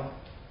ground.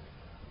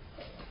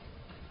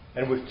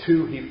 And with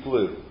 2, he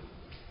flew.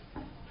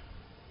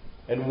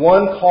 And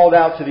one called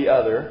out to the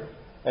other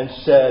and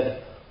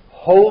said,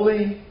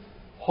 "Holy,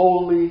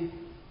 holy,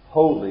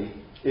 holy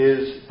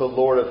is the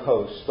Lord of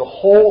hosts. The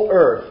whole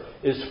earth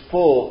is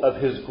full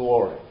of his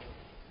glory."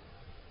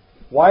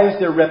 Why is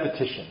there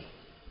repetition?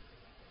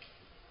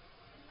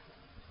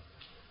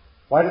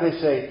 Why do they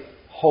say,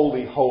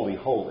 holy, holy,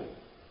 holy?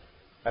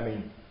 I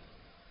mean,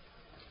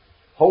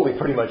 holy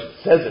pretty much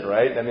says it,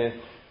 right? I mean,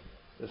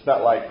 it's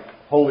not like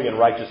holy and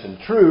righteous and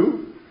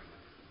true.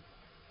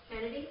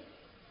 Kennedy?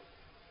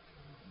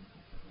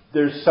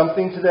 There's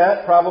something to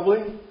that,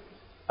 probably.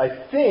 I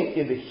think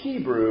in the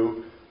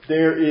Hebrew,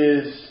 there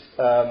is,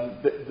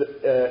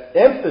 the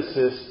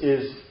emphasis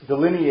is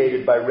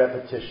delineated by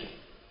repetition.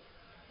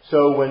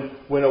 So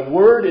when a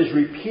word is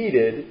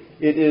repeated,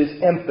 it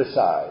is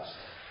emphasized,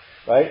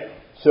 right?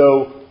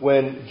 So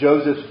when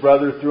Joseph's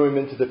brother threw him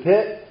into the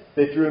pit,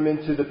 they threw him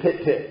into the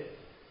pit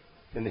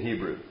in the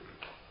Hebrew.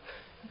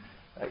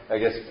 I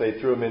guess if they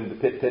threw him in the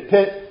pit,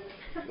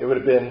 it would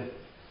have been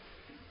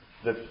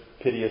the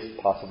piteous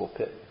possible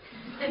pit.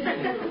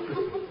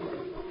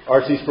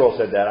 R.C. Sproul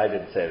said that. I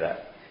didn't say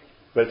that.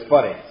 But it's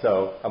funny,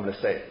 so I'm going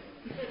to say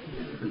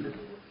it.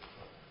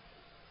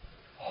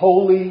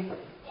 Holy,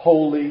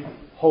 holy,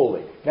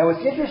 holy. Now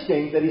it's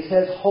interesting that he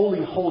says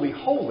holy, holy,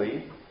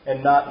 holy,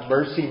 and not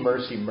mercy,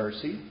 mercy,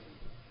 mercy,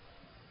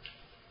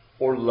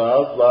 or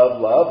love,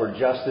 love, love, or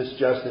justice,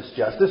 justice,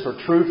 justice, or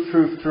truth,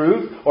 truth,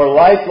 truth, or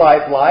life,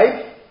 life,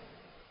 life.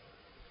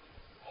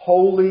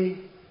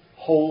 Holy,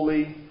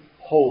 holy,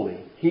 holy.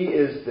 He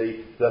is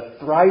the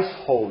thrice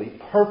holy,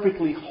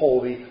 perfectly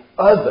holy,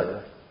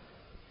 other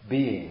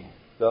being,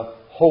 the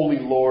Holy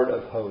Lord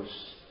of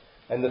hosts.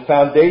 And the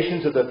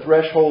foundations of the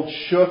threshold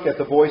shook at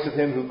the voice of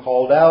him who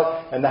called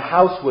out, and the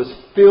house was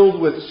filled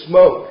with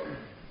smoke.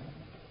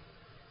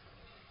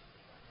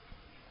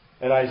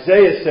 And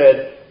Isaiah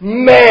said,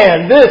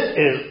 "Man, this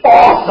is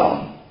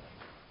awesome!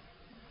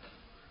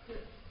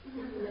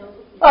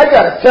 I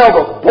got to tell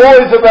the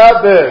boys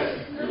about this.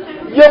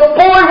 Your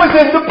boy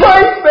was in the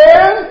place,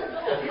 man!"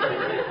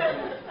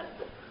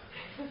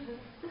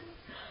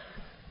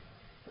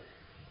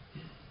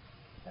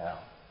 Now,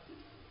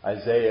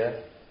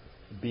 Isaiah,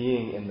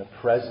 being in the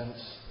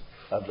presence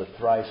of the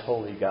thrice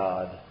holy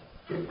God,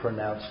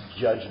 pronounced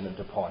judgment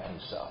upon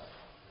himself.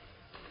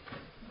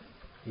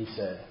 He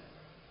said,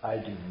 "I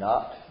do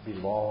not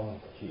belong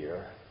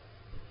here.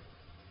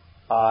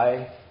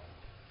 I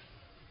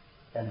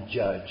am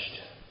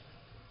judged.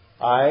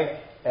 I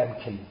am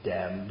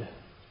condemned."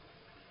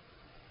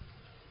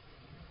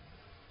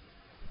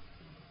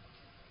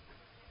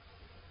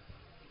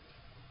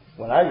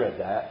 When I read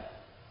that,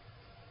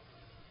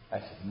 I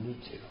said, me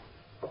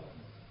too.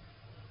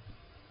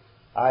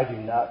 I do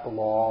not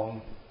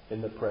belong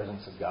in the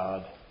presence of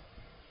God.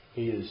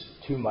 He is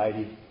too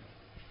mighty,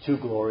 too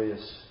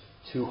glorious,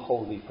 too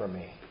holy for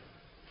me.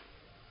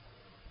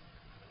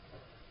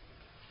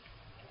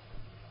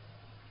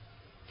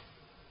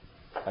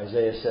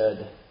 Isaiah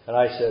said, and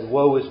I said,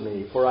 "Woe is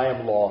me, for I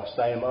am lost,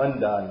 I am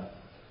undone,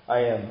 I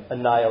am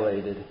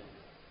annihilated.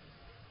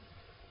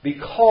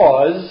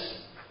 Because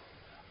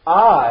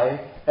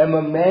I am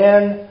a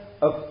man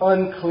of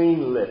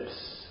unclean lips."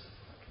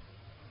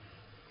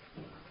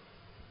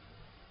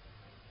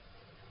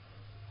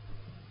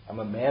 I'm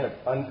a man of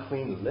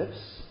unclean lips?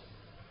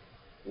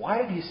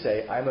 Why did he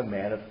say, I'm a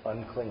man of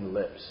unclean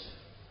lips?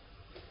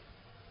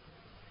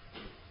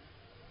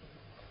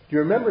 Do you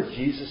remember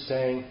Jesus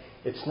saying,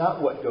 it's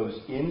not what goes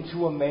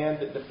into a man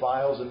that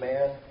defiles a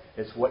man,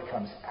 it's what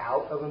comes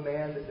out of a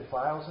man that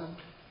defiles him?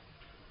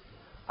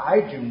 I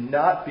do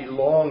not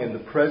belong in the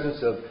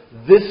presence of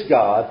this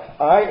God.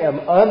 I am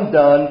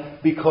undone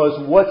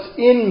because what's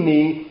in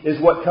me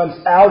is what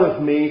comes out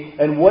of me,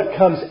 and what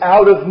comes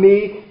out of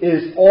me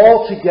is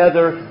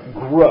altogether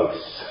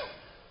gross.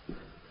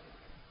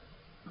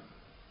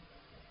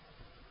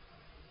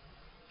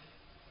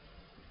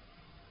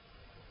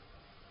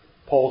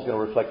 Paul's going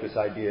to reflect this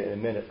idea in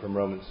a minute from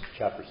Romans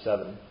chapter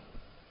 7.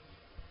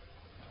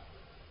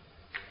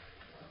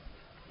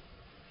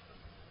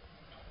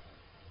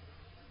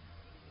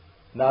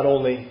 Not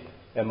only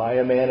am I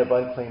a man of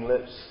unclean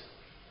lips,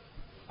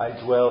 I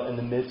dwell in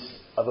the midst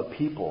of a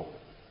people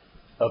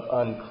of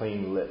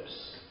unclean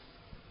lips.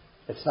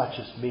 It's not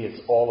just me,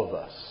 it's all of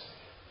us.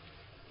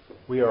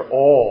 We are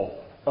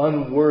all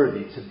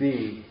unworthy to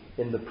be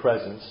in the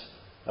presence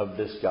of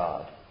this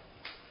God.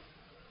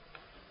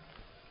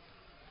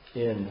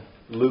 In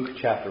Luke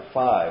chapter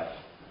 5,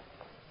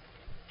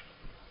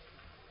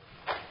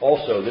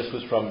 also, this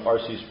was from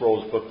R.C.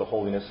 Sproul's book, The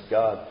Holiness of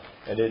God,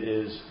 and it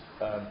is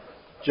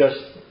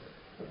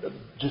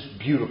just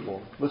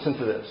beautiful. Listen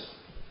to this.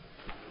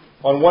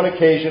 On one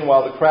occasion,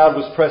 while the crowd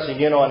was pressing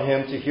in on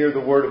him to hear the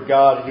word of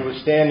God, he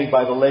was standing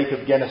by the lake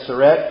of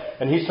Gennesaret,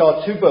 and he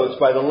saw 2 boats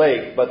by the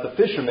lake, but the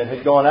fishermen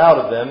had gone out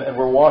of them and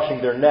were washing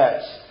their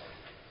nets.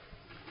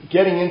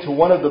 Getting into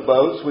one of the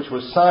boats, which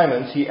was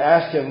Simon's, he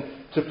asked him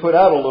to put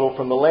out a little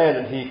from the land,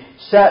 and he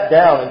sat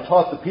down and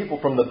taught the people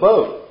from the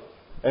boat.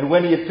 And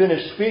when he had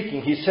finished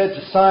speaking, he said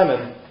to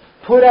Simon,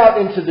 "Put out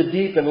into the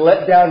deep and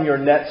let down your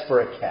nets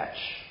for a catch."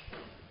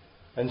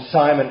 And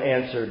Simon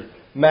answered,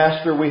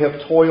 "Master, we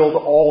have toiled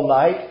all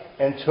night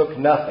and took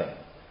nothing.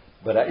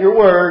 But at your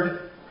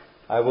word,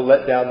 I will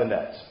let down the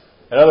nets."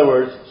 In other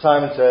words,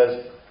 Simon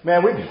says,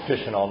 "Man, we've been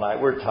fishing all night.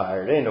 We're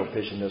tired. There ain't no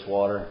fish in this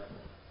water.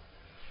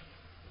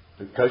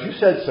 Because you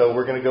said so,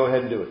 we're going to go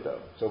ahead and do it, though.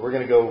 So we're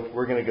going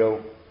to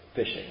go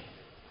fishing."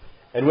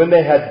 And when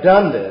they had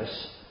done this,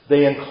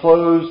 they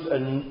enclosed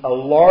a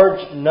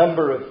large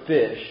number of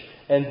fish,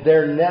 and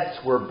their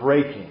nets were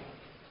breaking.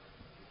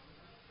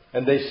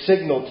 And they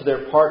signaled to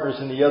their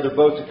partners in the other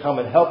boat to come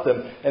and help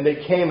them. And they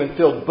came and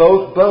filled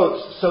both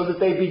boats so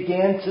that they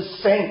began to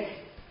sink.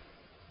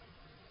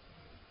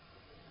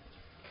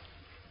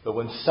 But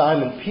when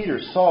Simon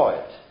Peter saw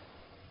it,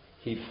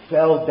 he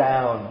fell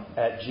down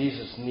at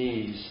Jesus'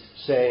 knees,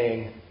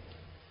 saying,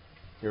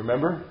 you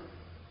remember?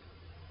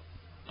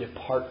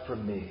 "Depart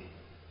from me,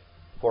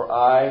 for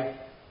I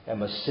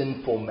am a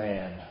sinful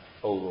man,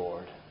 O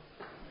Lord."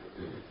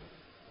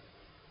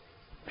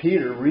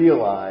 Peter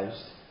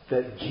realized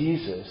that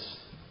Jesus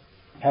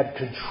had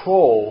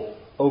control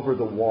over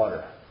the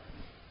water.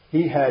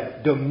 He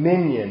had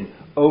dominion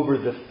over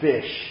the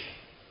fish.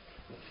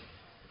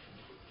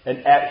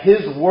 And at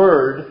his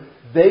word,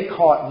 they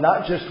caught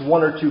not just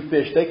 1 or 2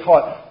 fish. They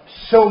caught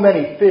so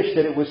many fish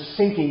that it was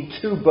sinking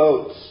 2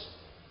 boats.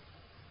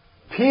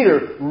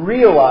 Peter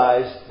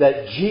realized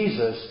that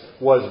Jesus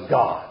was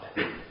God.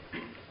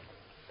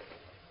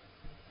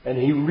 And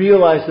he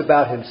realized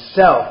about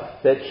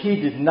himself that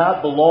he did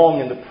not belong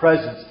in the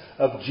presence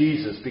of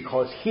Jesus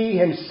because he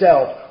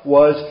himself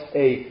was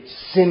a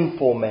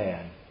sinful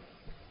man.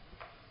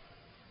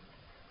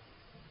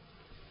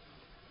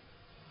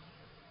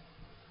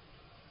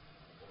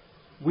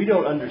 We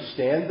don't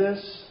understand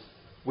this.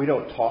 We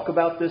don't talk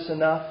about this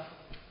enough.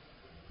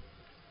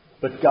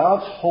 But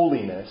God's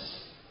holiness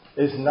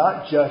is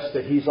not just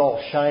that He's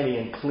all shiny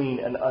and clean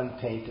and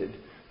untainted.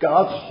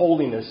 God's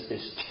holiness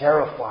is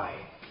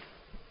terrifying.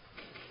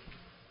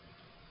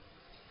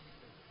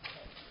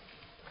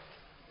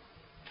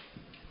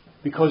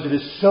 Because it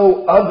is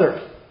so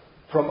other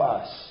from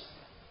us.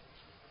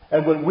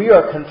 And when we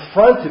are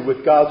confronted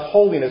with God's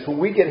holiness, when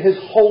we get His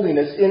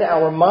holiness in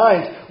our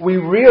minds, we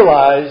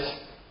realize,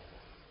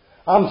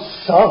 I'm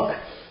sunk.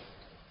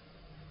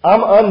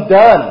 I'm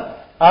undone.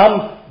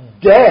 I'm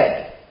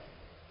dead.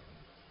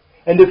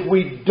 And if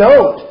we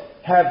don't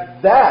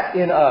have that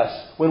in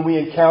us when we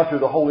encounter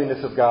the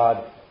holiness of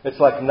God, it's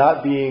like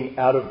not being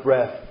out of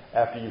breath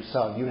after you've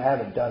sung. You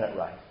haven't done it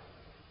right.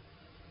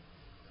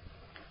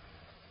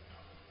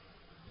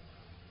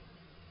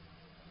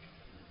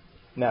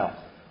 Now,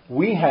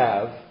 we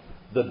have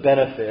the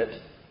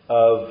benefit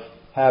of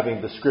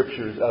having the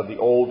scriptures of the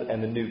Old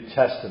and the New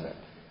Testament.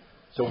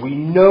 So we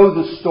know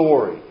the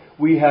story.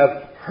 We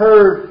have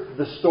heard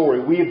the story.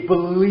 We have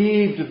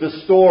believed the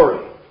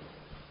story.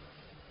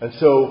 And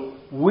so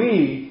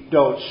we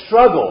don't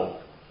struggle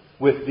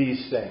with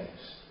these things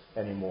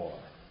anymore.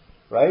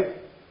 Right?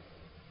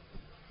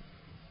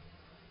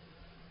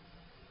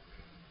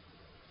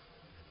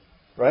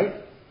 Right?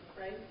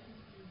 Right?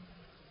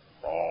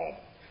 Wrong.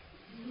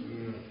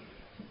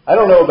 I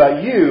don't know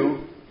about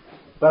you,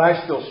 but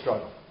I still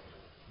struggle.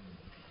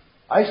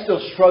 I still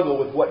struggle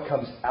with what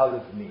comes out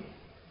of me.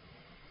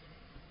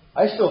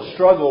 I still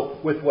struggle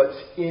with what's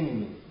in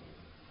me.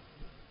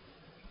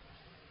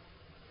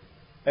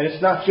 And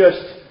it's not just,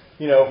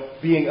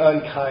 being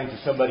unkind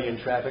to somebody in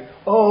traffic.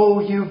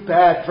 Oh, you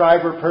bad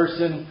driver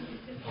person.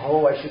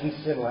 Oh, I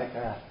shouldn't sin like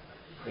that.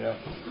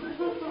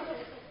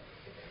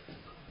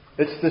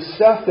 It's the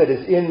stuff that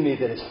is in me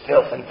that is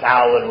filth and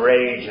foul and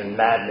rage and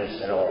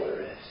madness and all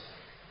there is.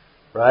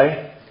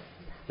 Right?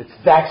 It's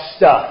that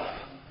stuff.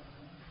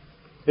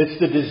 It's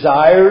the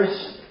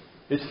desires.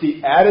 It's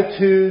the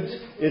attitudes.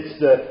 It's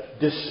the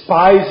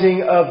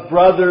despising of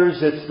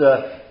brothers. It's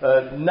the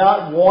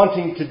not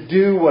wanting to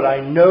do what I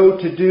know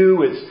to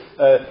do. It's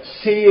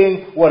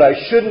seeing what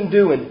I shouldn't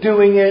do and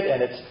doing it.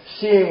 And it's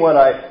seeing what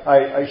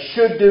I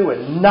should do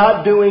and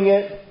not doing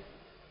it.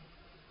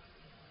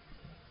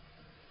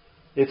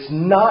 It's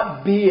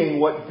not being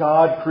what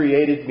God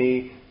created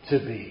me to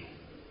be.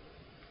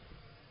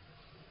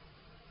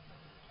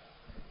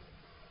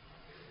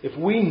 If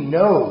we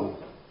know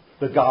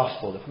the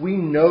gospel, if we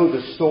know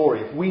the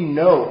story, if we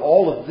know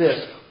all of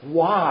this,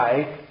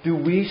 why do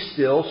we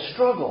still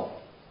struggle?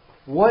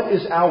 What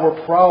is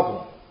our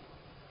problem?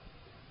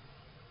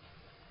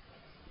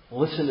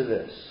 Listen to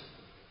this.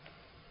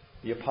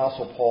 The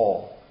Apostle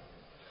Paul.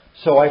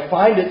 So I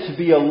find it to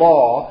be a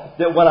law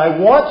that when I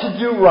want to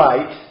do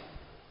right,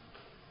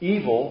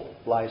 evil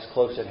lies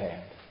close at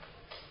hand.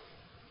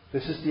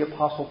 This is the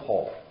Apostle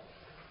Paul.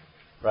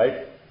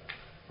 Right?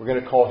 We're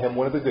going to call him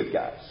one of the good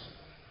guys.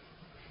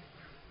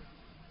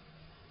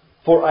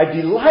 For I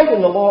delight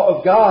in the law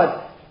of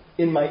God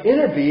in my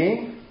inner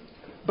being,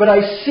 but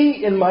I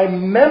see in my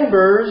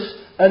members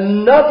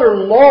another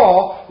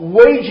law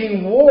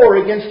waging war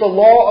against the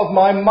law of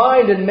my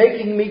mind and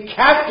making me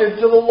captive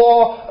to the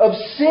law of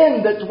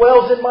sin that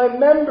dwells in my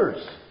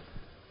members.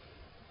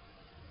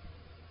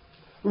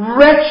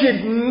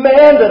 Wretched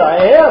man that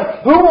I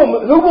am,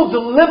 who will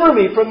deliver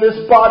me from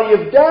this body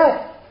of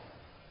death?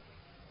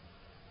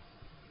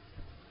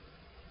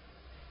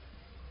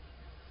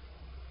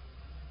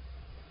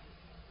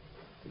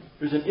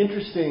 There's an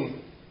interesting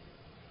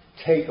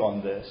take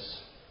on this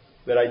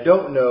that I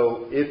don't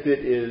know if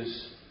it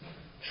is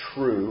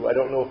true. I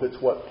don't know if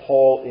it's what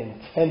Paul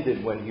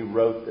intended when he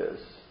wrote this.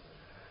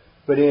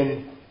 But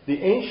in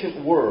the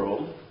ancient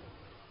world,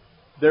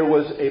 there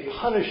was a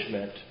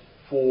punishment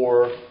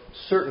for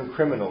certain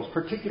criminals,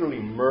 particularly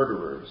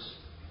murderers,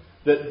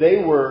 that they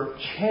were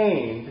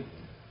chained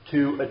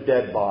to a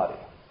dead body.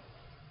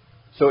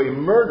 So a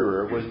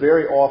murderer was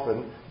very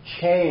often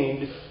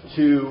chained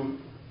to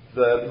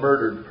the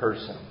murdered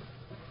person.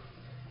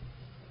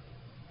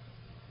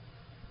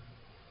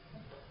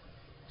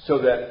 So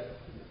that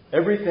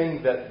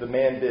everything that the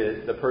man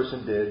did, the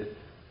person did,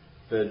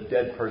 the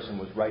dead person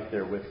was right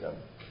there with them.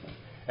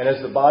 And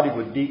as the body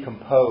would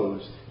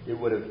decompose, it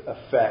would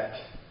infect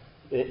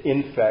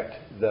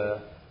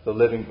the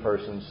living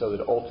person so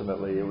that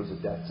ultimately it was a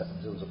death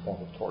sentence. It was a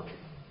form of torture.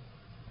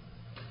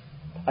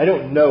 I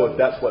don't know if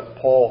that's what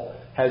Paul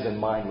has in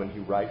mind when he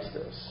writes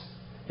this.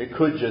 It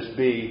could just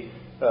be,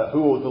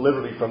 who will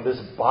deliver me from this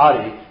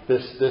body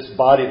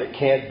that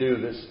can't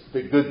do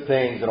the good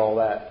things and all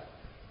that.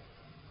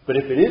 But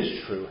if it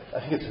is true, I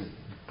think it's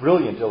a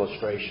brilliant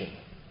illustration.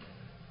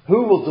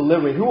 Who will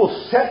deliver me? Who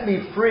will set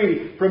me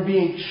free from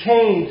being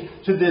chained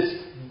to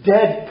this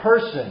dead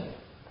person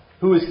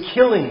who is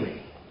killing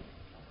me?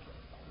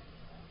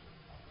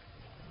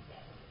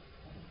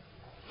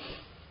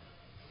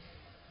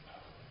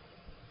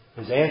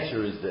 His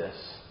answer is this.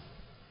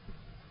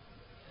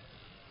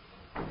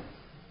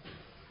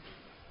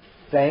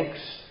 Thanks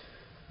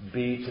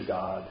be to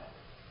God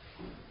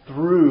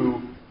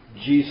through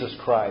Jesus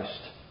Christ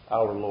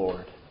our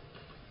Lord.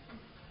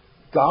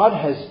 God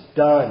has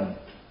done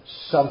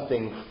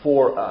something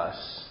for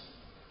us,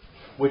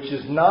 which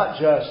is not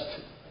just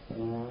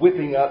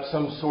whipping up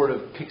some sort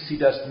of pixie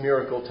dust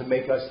miracle to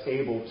make us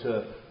able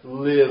to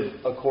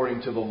live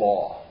according to the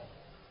law.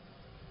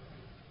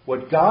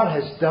 What God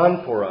has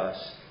done for us,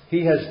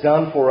 He has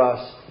done for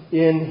us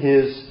in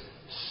His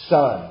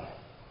Son.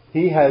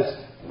 He has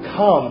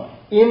come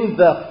in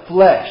the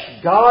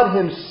flesh. God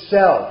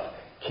Himself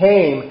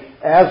came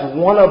as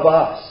one of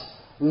us,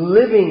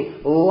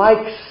 living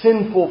like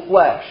sinful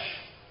flesh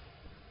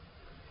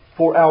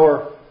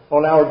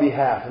on our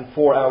behalf and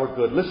for our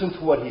good. Listen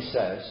to what He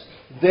says.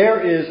 I'm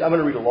going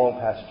to read a long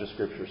passage of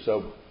Scripture,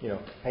 so,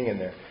 hang in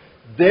there.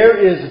 There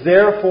is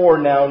therefore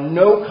now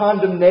no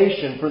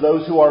condemnation for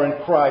those who are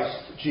in Christ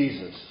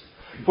Jesus.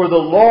 For the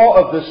law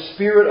of the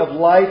Spirit of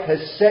life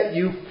has set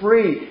you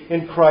free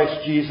in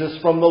Christ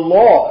Jesus from the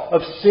law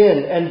of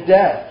sin and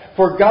death.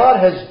 For God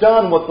has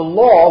done what the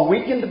law,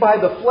 weakened by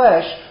the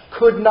flesh,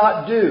 could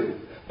not do.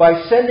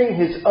 By sending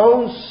His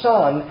own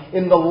Son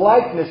in the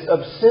likeness of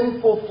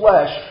sinful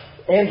flesh,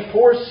 and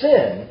for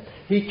sin,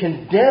 He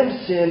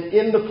condemned sin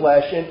in the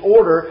flesh in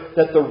order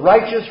that the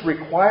righteous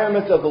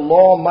requirements of the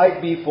law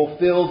might be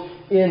fulfilled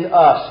in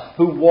us,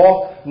 who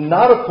walk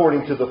not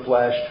according to the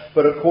flesh,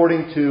 but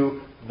according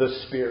to the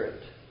Spirit.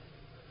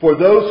 For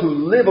those who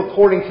live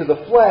according to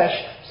the flesh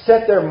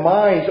set their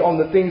minds on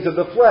the things of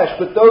the flesh,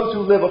 but those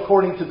who live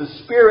according to the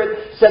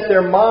Spirit set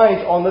their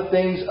minds on the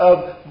things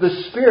of the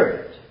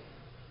Spirit.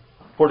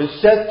 For to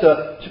set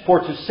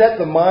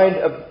the mind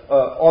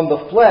on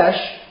the flesh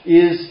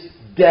is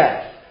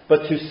death,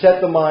 but to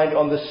set the mind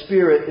on the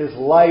Spirit is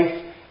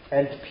life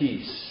and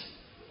peace.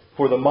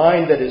 For the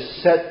mind that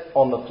is set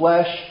on the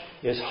flesh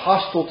is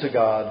hostile to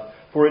God,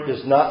 for it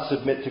does not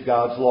submit to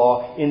God's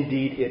law.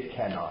 Indeed, it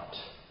cannot.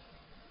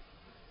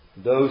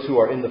 Those who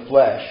are in the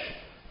flesh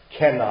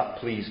cannot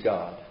please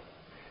God.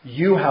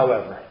 You,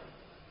 however,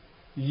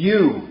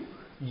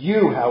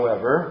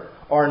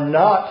 are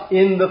not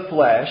in the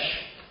flesh,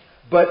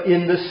 but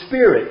in the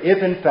Spirit,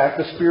 if in fact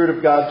the Spirit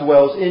of God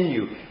dwells in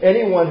you.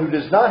 Anyone who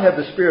does not have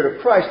the Spirit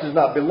of Christ does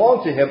not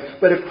belong to Him.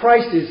 But if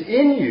Christ is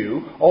in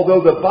you,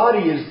 although the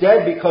body is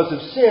dead because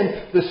of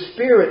sin, the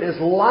Spirit is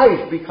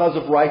life because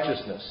of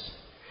righteousness.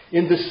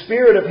 In the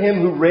Spirit of Him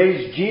who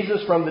raised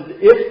Jesus from the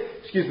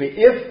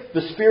if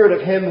the Spirit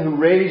of Him who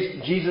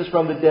raised Jesus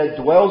from the dead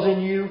dwells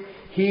in you,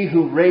 He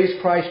who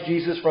raised Christ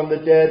Jesus from the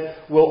dead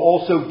will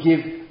also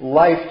give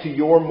life to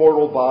your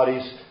mortal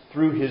bodies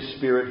through His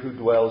Spirit who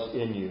dwells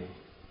in you.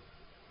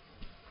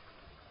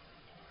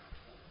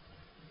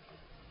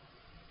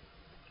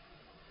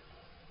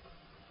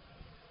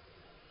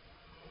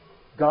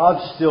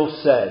 God still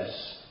says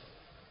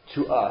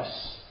to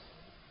us,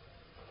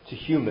 to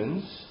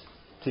humans,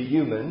 to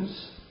you,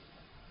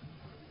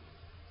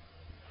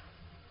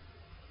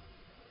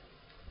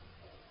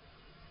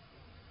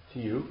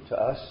 to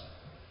us,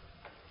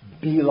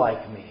 be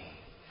like me.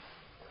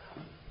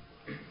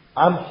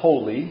 I'm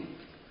holy,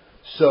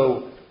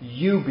 so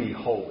you be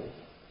holy.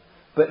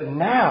 But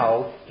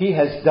now He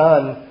has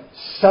done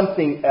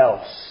something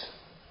else.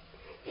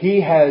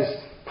 He has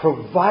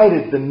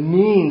provided the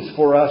means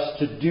for us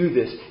to do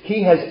this.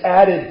 He has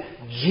added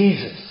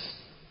Jesus.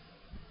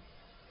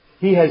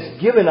 He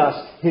has given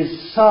us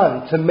His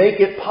Son to make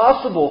it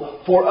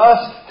possible for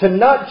us to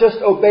not just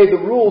obey the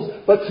rules,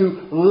 but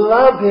to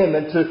love Him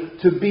and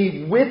to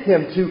be with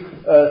Him,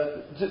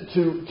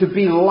 to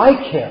be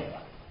like Him.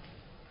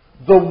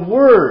 The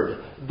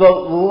Word, the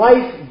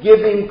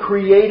life-giving,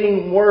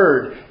 creating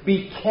Word,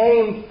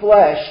 became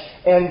flesh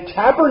and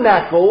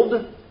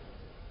tabernacled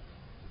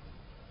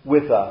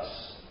with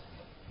us.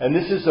 And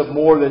this is of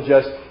more than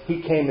just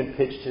He came and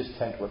pitched His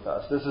tent with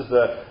us. This is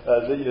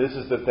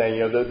the thing.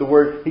 The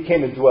word He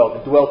came and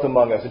dwelt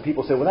among us. And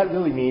people say, well, that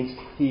really means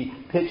He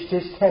pitched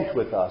His tent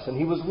with us, and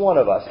He was one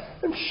of us.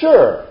 And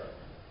sure,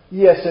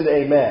 yes and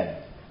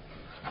amen.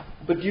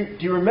 But do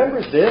you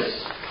remember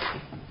this?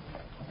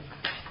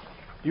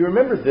 Do you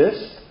remember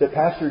this that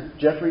Pastor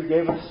Jeffrey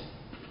gave us?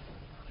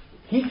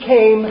 He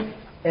came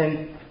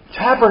and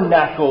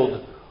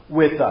tabernacled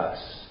with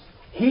us.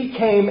 He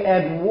came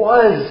and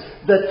was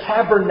the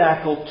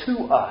tabernacle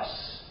to us.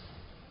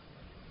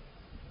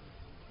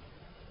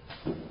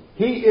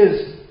 He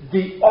is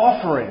the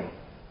offering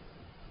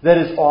that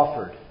is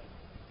offered.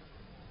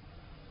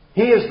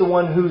 He is the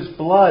one whose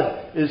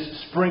blood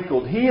is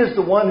sprinkled. He is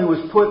the one who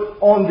is put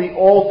on the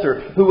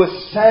altar, who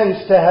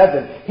ascends to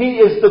heaven. He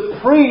is the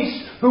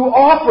priest who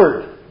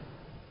offered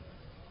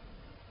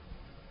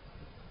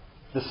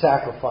the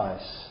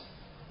sacrifice.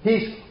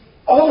 He's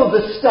all of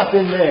this stuff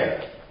in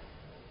there.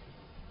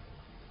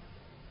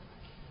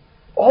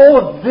 All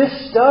of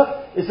this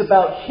stuff is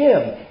about Him.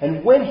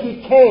 And when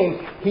He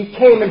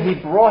came and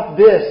He brought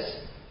this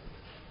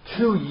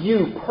to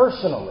you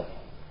personally,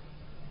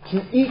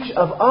 to each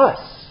of us.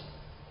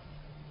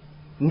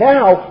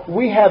 Now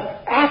we have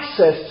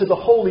access to the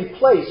holy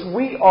place.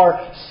 We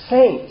are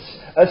saints.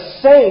 A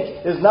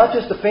saint is not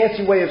just a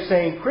fancy way of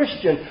saying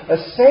Christian. A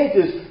saint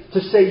is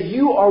to say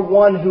you are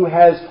one who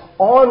has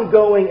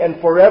ongoing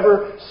and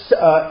forever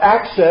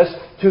access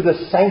to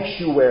the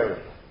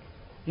sanctuary.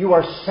 You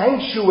are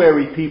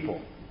sanctuary people.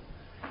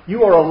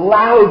 You are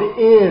allowed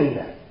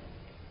in.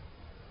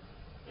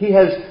 He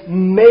has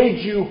made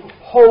you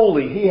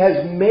holy. He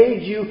has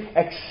made you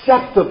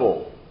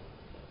acceptable.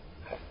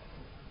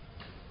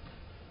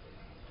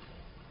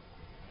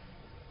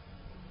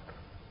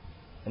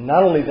 And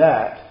not only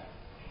that,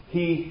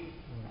 He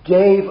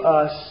gave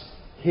us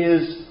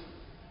His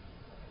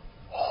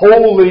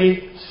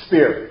Holy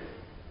Spirit.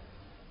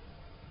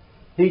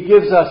 He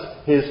gives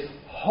us His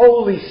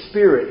Holy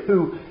Spirit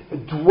who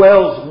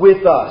dwells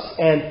with us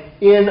and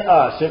in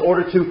us in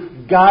order to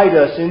guide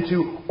us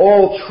into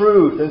all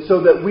truth, and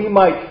so that we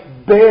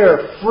might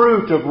bear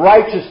fruit of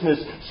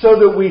righteousness, so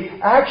that we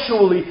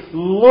actually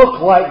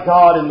look like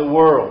God in the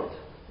world.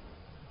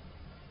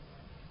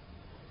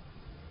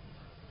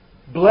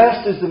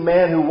 Blessed is the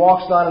man who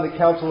walks not in the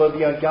counsel of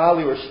the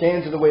ungodly, or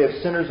stands in the way of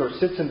sinners, or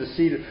sits in the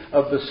seat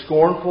of the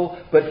scornful.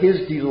 But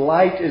his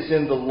delight is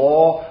in the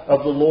law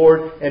of the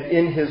Lord, and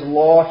in His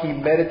law he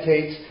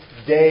meditates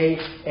day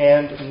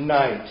and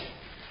night.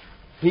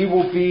 He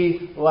will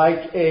be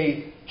like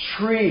a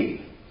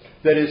tree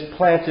that is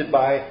planted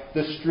by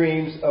the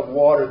streams of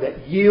water,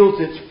 that yields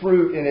its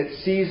fruit in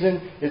its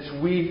season,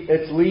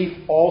 its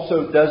leaf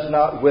also does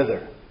not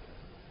wither.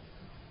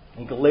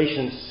 In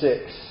Galatians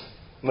 6,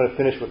 I'm going to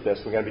finish with this.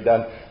 We're going to be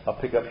done. I'll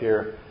pick up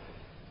here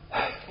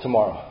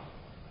tomorrow.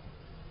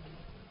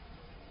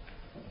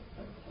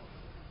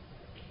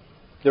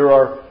 There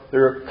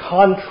are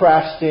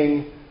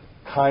contrasting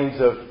kinds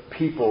of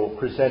people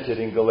presented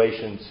in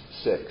Galatians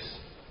 6.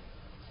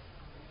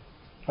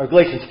 Or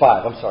Galatians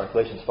 5,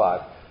 Galatians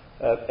 5.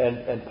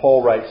 And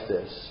Paul writes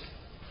this.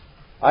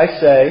 I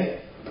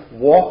say,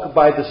 walk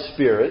by the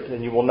Spirit,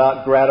 and you will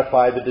not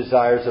gratify the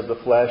desires of the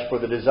flesh, for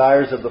the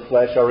desires of the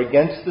flesh are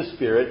against the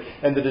Spirit,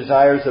 and the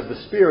desires of the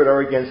Spirit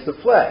are against the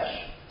flesh.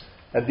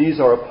 And these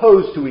are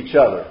opposed to each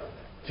other,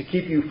 to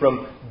keep you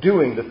from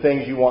doing the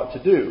things you want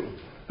to do.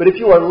 But if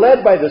you are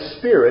led by the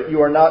Spirit,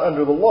 you are not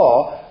under the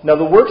law. Now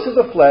the works of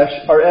the flesh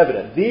are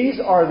evident. These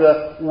are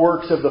the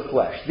works of the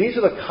flesh. These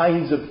are the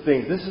kinds of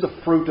things. This is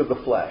the fruit of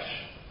the flesh.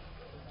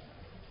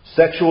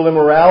 Sexual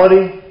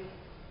immorality,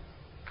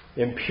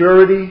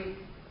 impurity,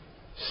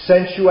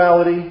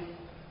 sensuality,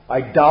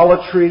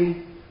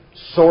 idolatry,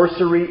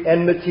 sorcery,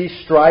 enmity,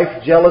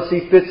 strife,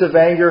 jealousy, fits of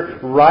anger,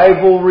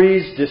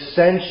 rivalries,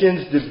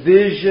 dissensions,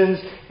 divisions,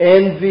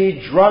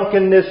 envy,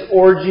 drunkenness,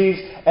 orgies,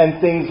 and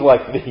things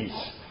like these.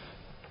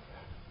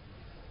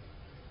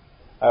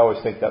 I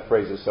always think that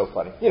phrase is so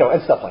funny.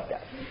 And stuff like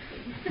that.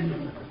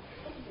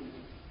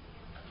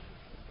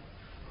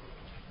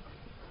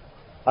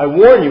 I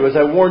warn you, as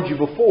I warned you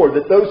before,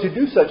 that those who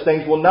do such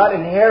things will not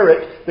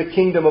inherit the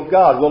kingdom of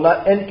God, will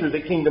not enter the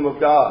kingdom of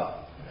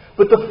God.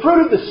 But the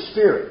fruit of the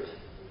Spirit,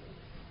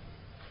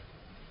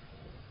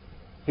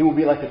 he will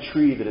be like a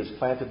tree that is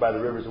planted by the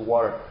rivers of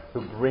water,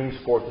 who brings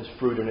forth his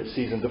fruit in its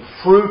season. The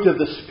fruit of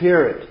the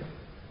Spirit.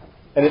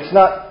 And it's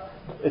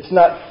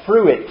not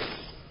fruits.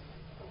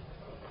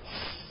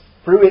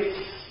 Fruits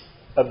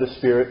of the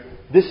Spirit.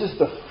 This is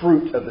the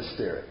fruit of the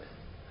Spirit.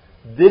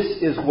 This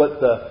is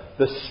what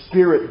the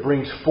Spirit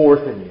brings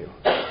forth in you.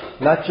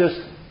 Not just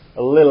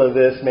a little of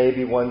this,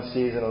 maybe one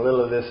season, a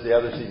little of this the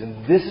other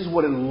season. This is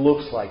what it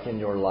looks like in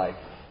your life.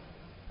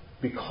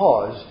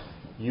 Because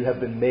you have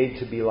been made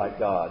to be like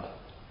God.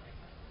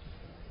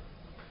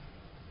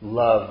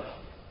 Love,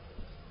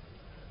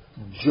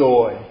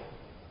 joy,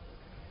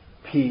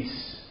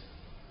 peace,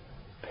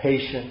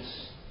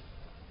 patience,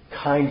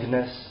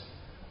 kindness,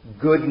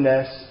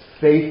 goodness,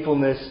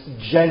 faithfulness,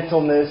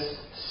 gentleness,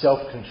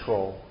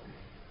 self-control.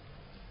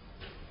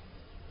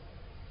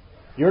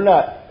 You're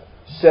not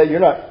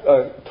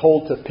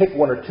told to pick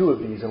one or two of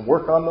these and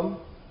work on them.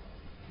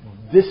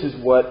 This is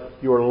what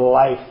your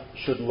life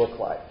should look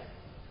like.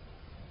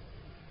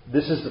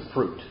 This is the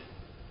fruit.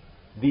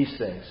 These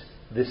things.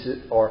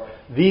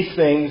 These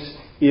things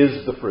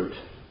is the fruit.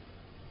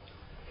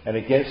 And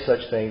against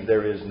such things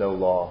there is no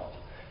law.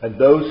 And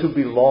those who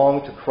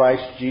belong to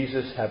Christ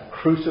Jesus have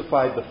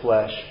crucified the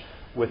flesh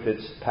with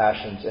its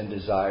passions and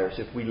desires.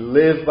 If we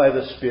live by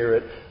the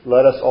Spirit,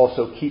 let us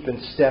also keep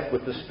in step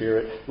with the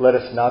Spirit. Let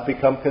us not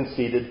become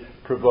conceited,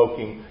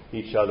 provoking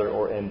each other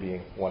or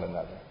envying one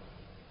another.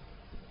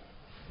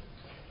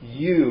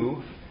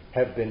 You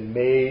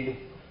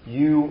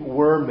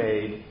were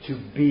made to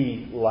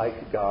be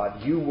like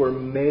God. You were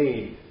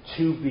made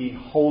to be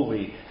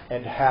holy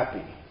and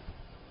happy.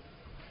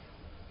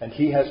 And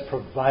He has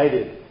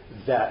provided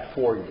that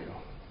for you.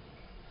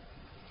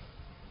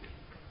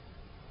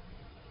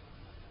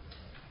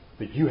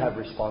 But you have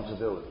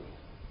responsibility.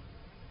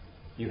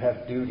 You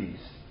have duties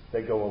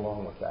that go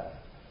along with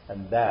that.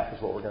 And that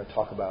is what we're going to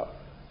talk about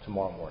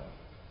tomorrow morning.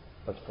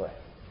 Let's pray.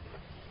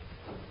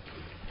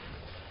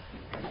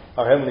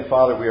 Our Heavenly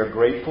Father, we are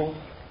grateful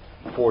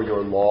for your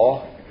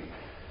law.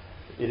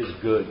 It is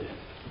good.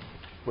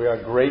 We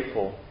are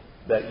grateful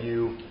that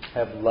you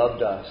have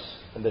loved us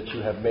and that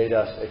you have made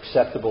us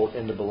acceptable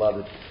in the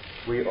Beloved.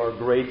 We are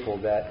grateful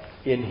that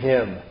in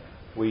Him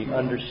we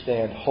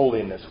understand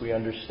holiness, we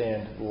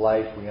understand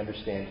life, we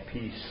understand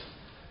peace.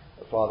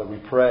 Father, we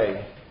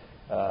pray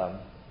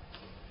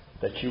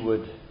that you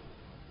would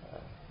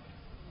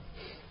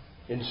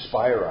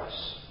inspire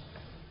us,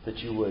 that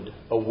you would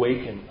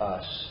awaken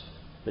us,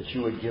 that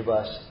you would give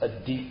us a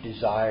deep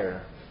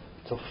desire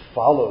to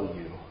follow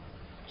you,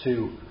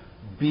 to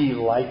be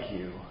like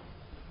you,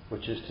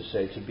 which is to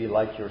say, to be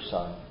like your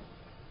Son.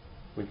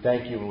 We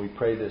thank you and we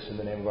pray this in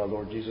the name of our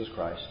Lord Jesus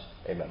Christ.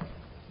 Amen.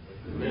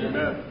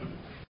 Amen.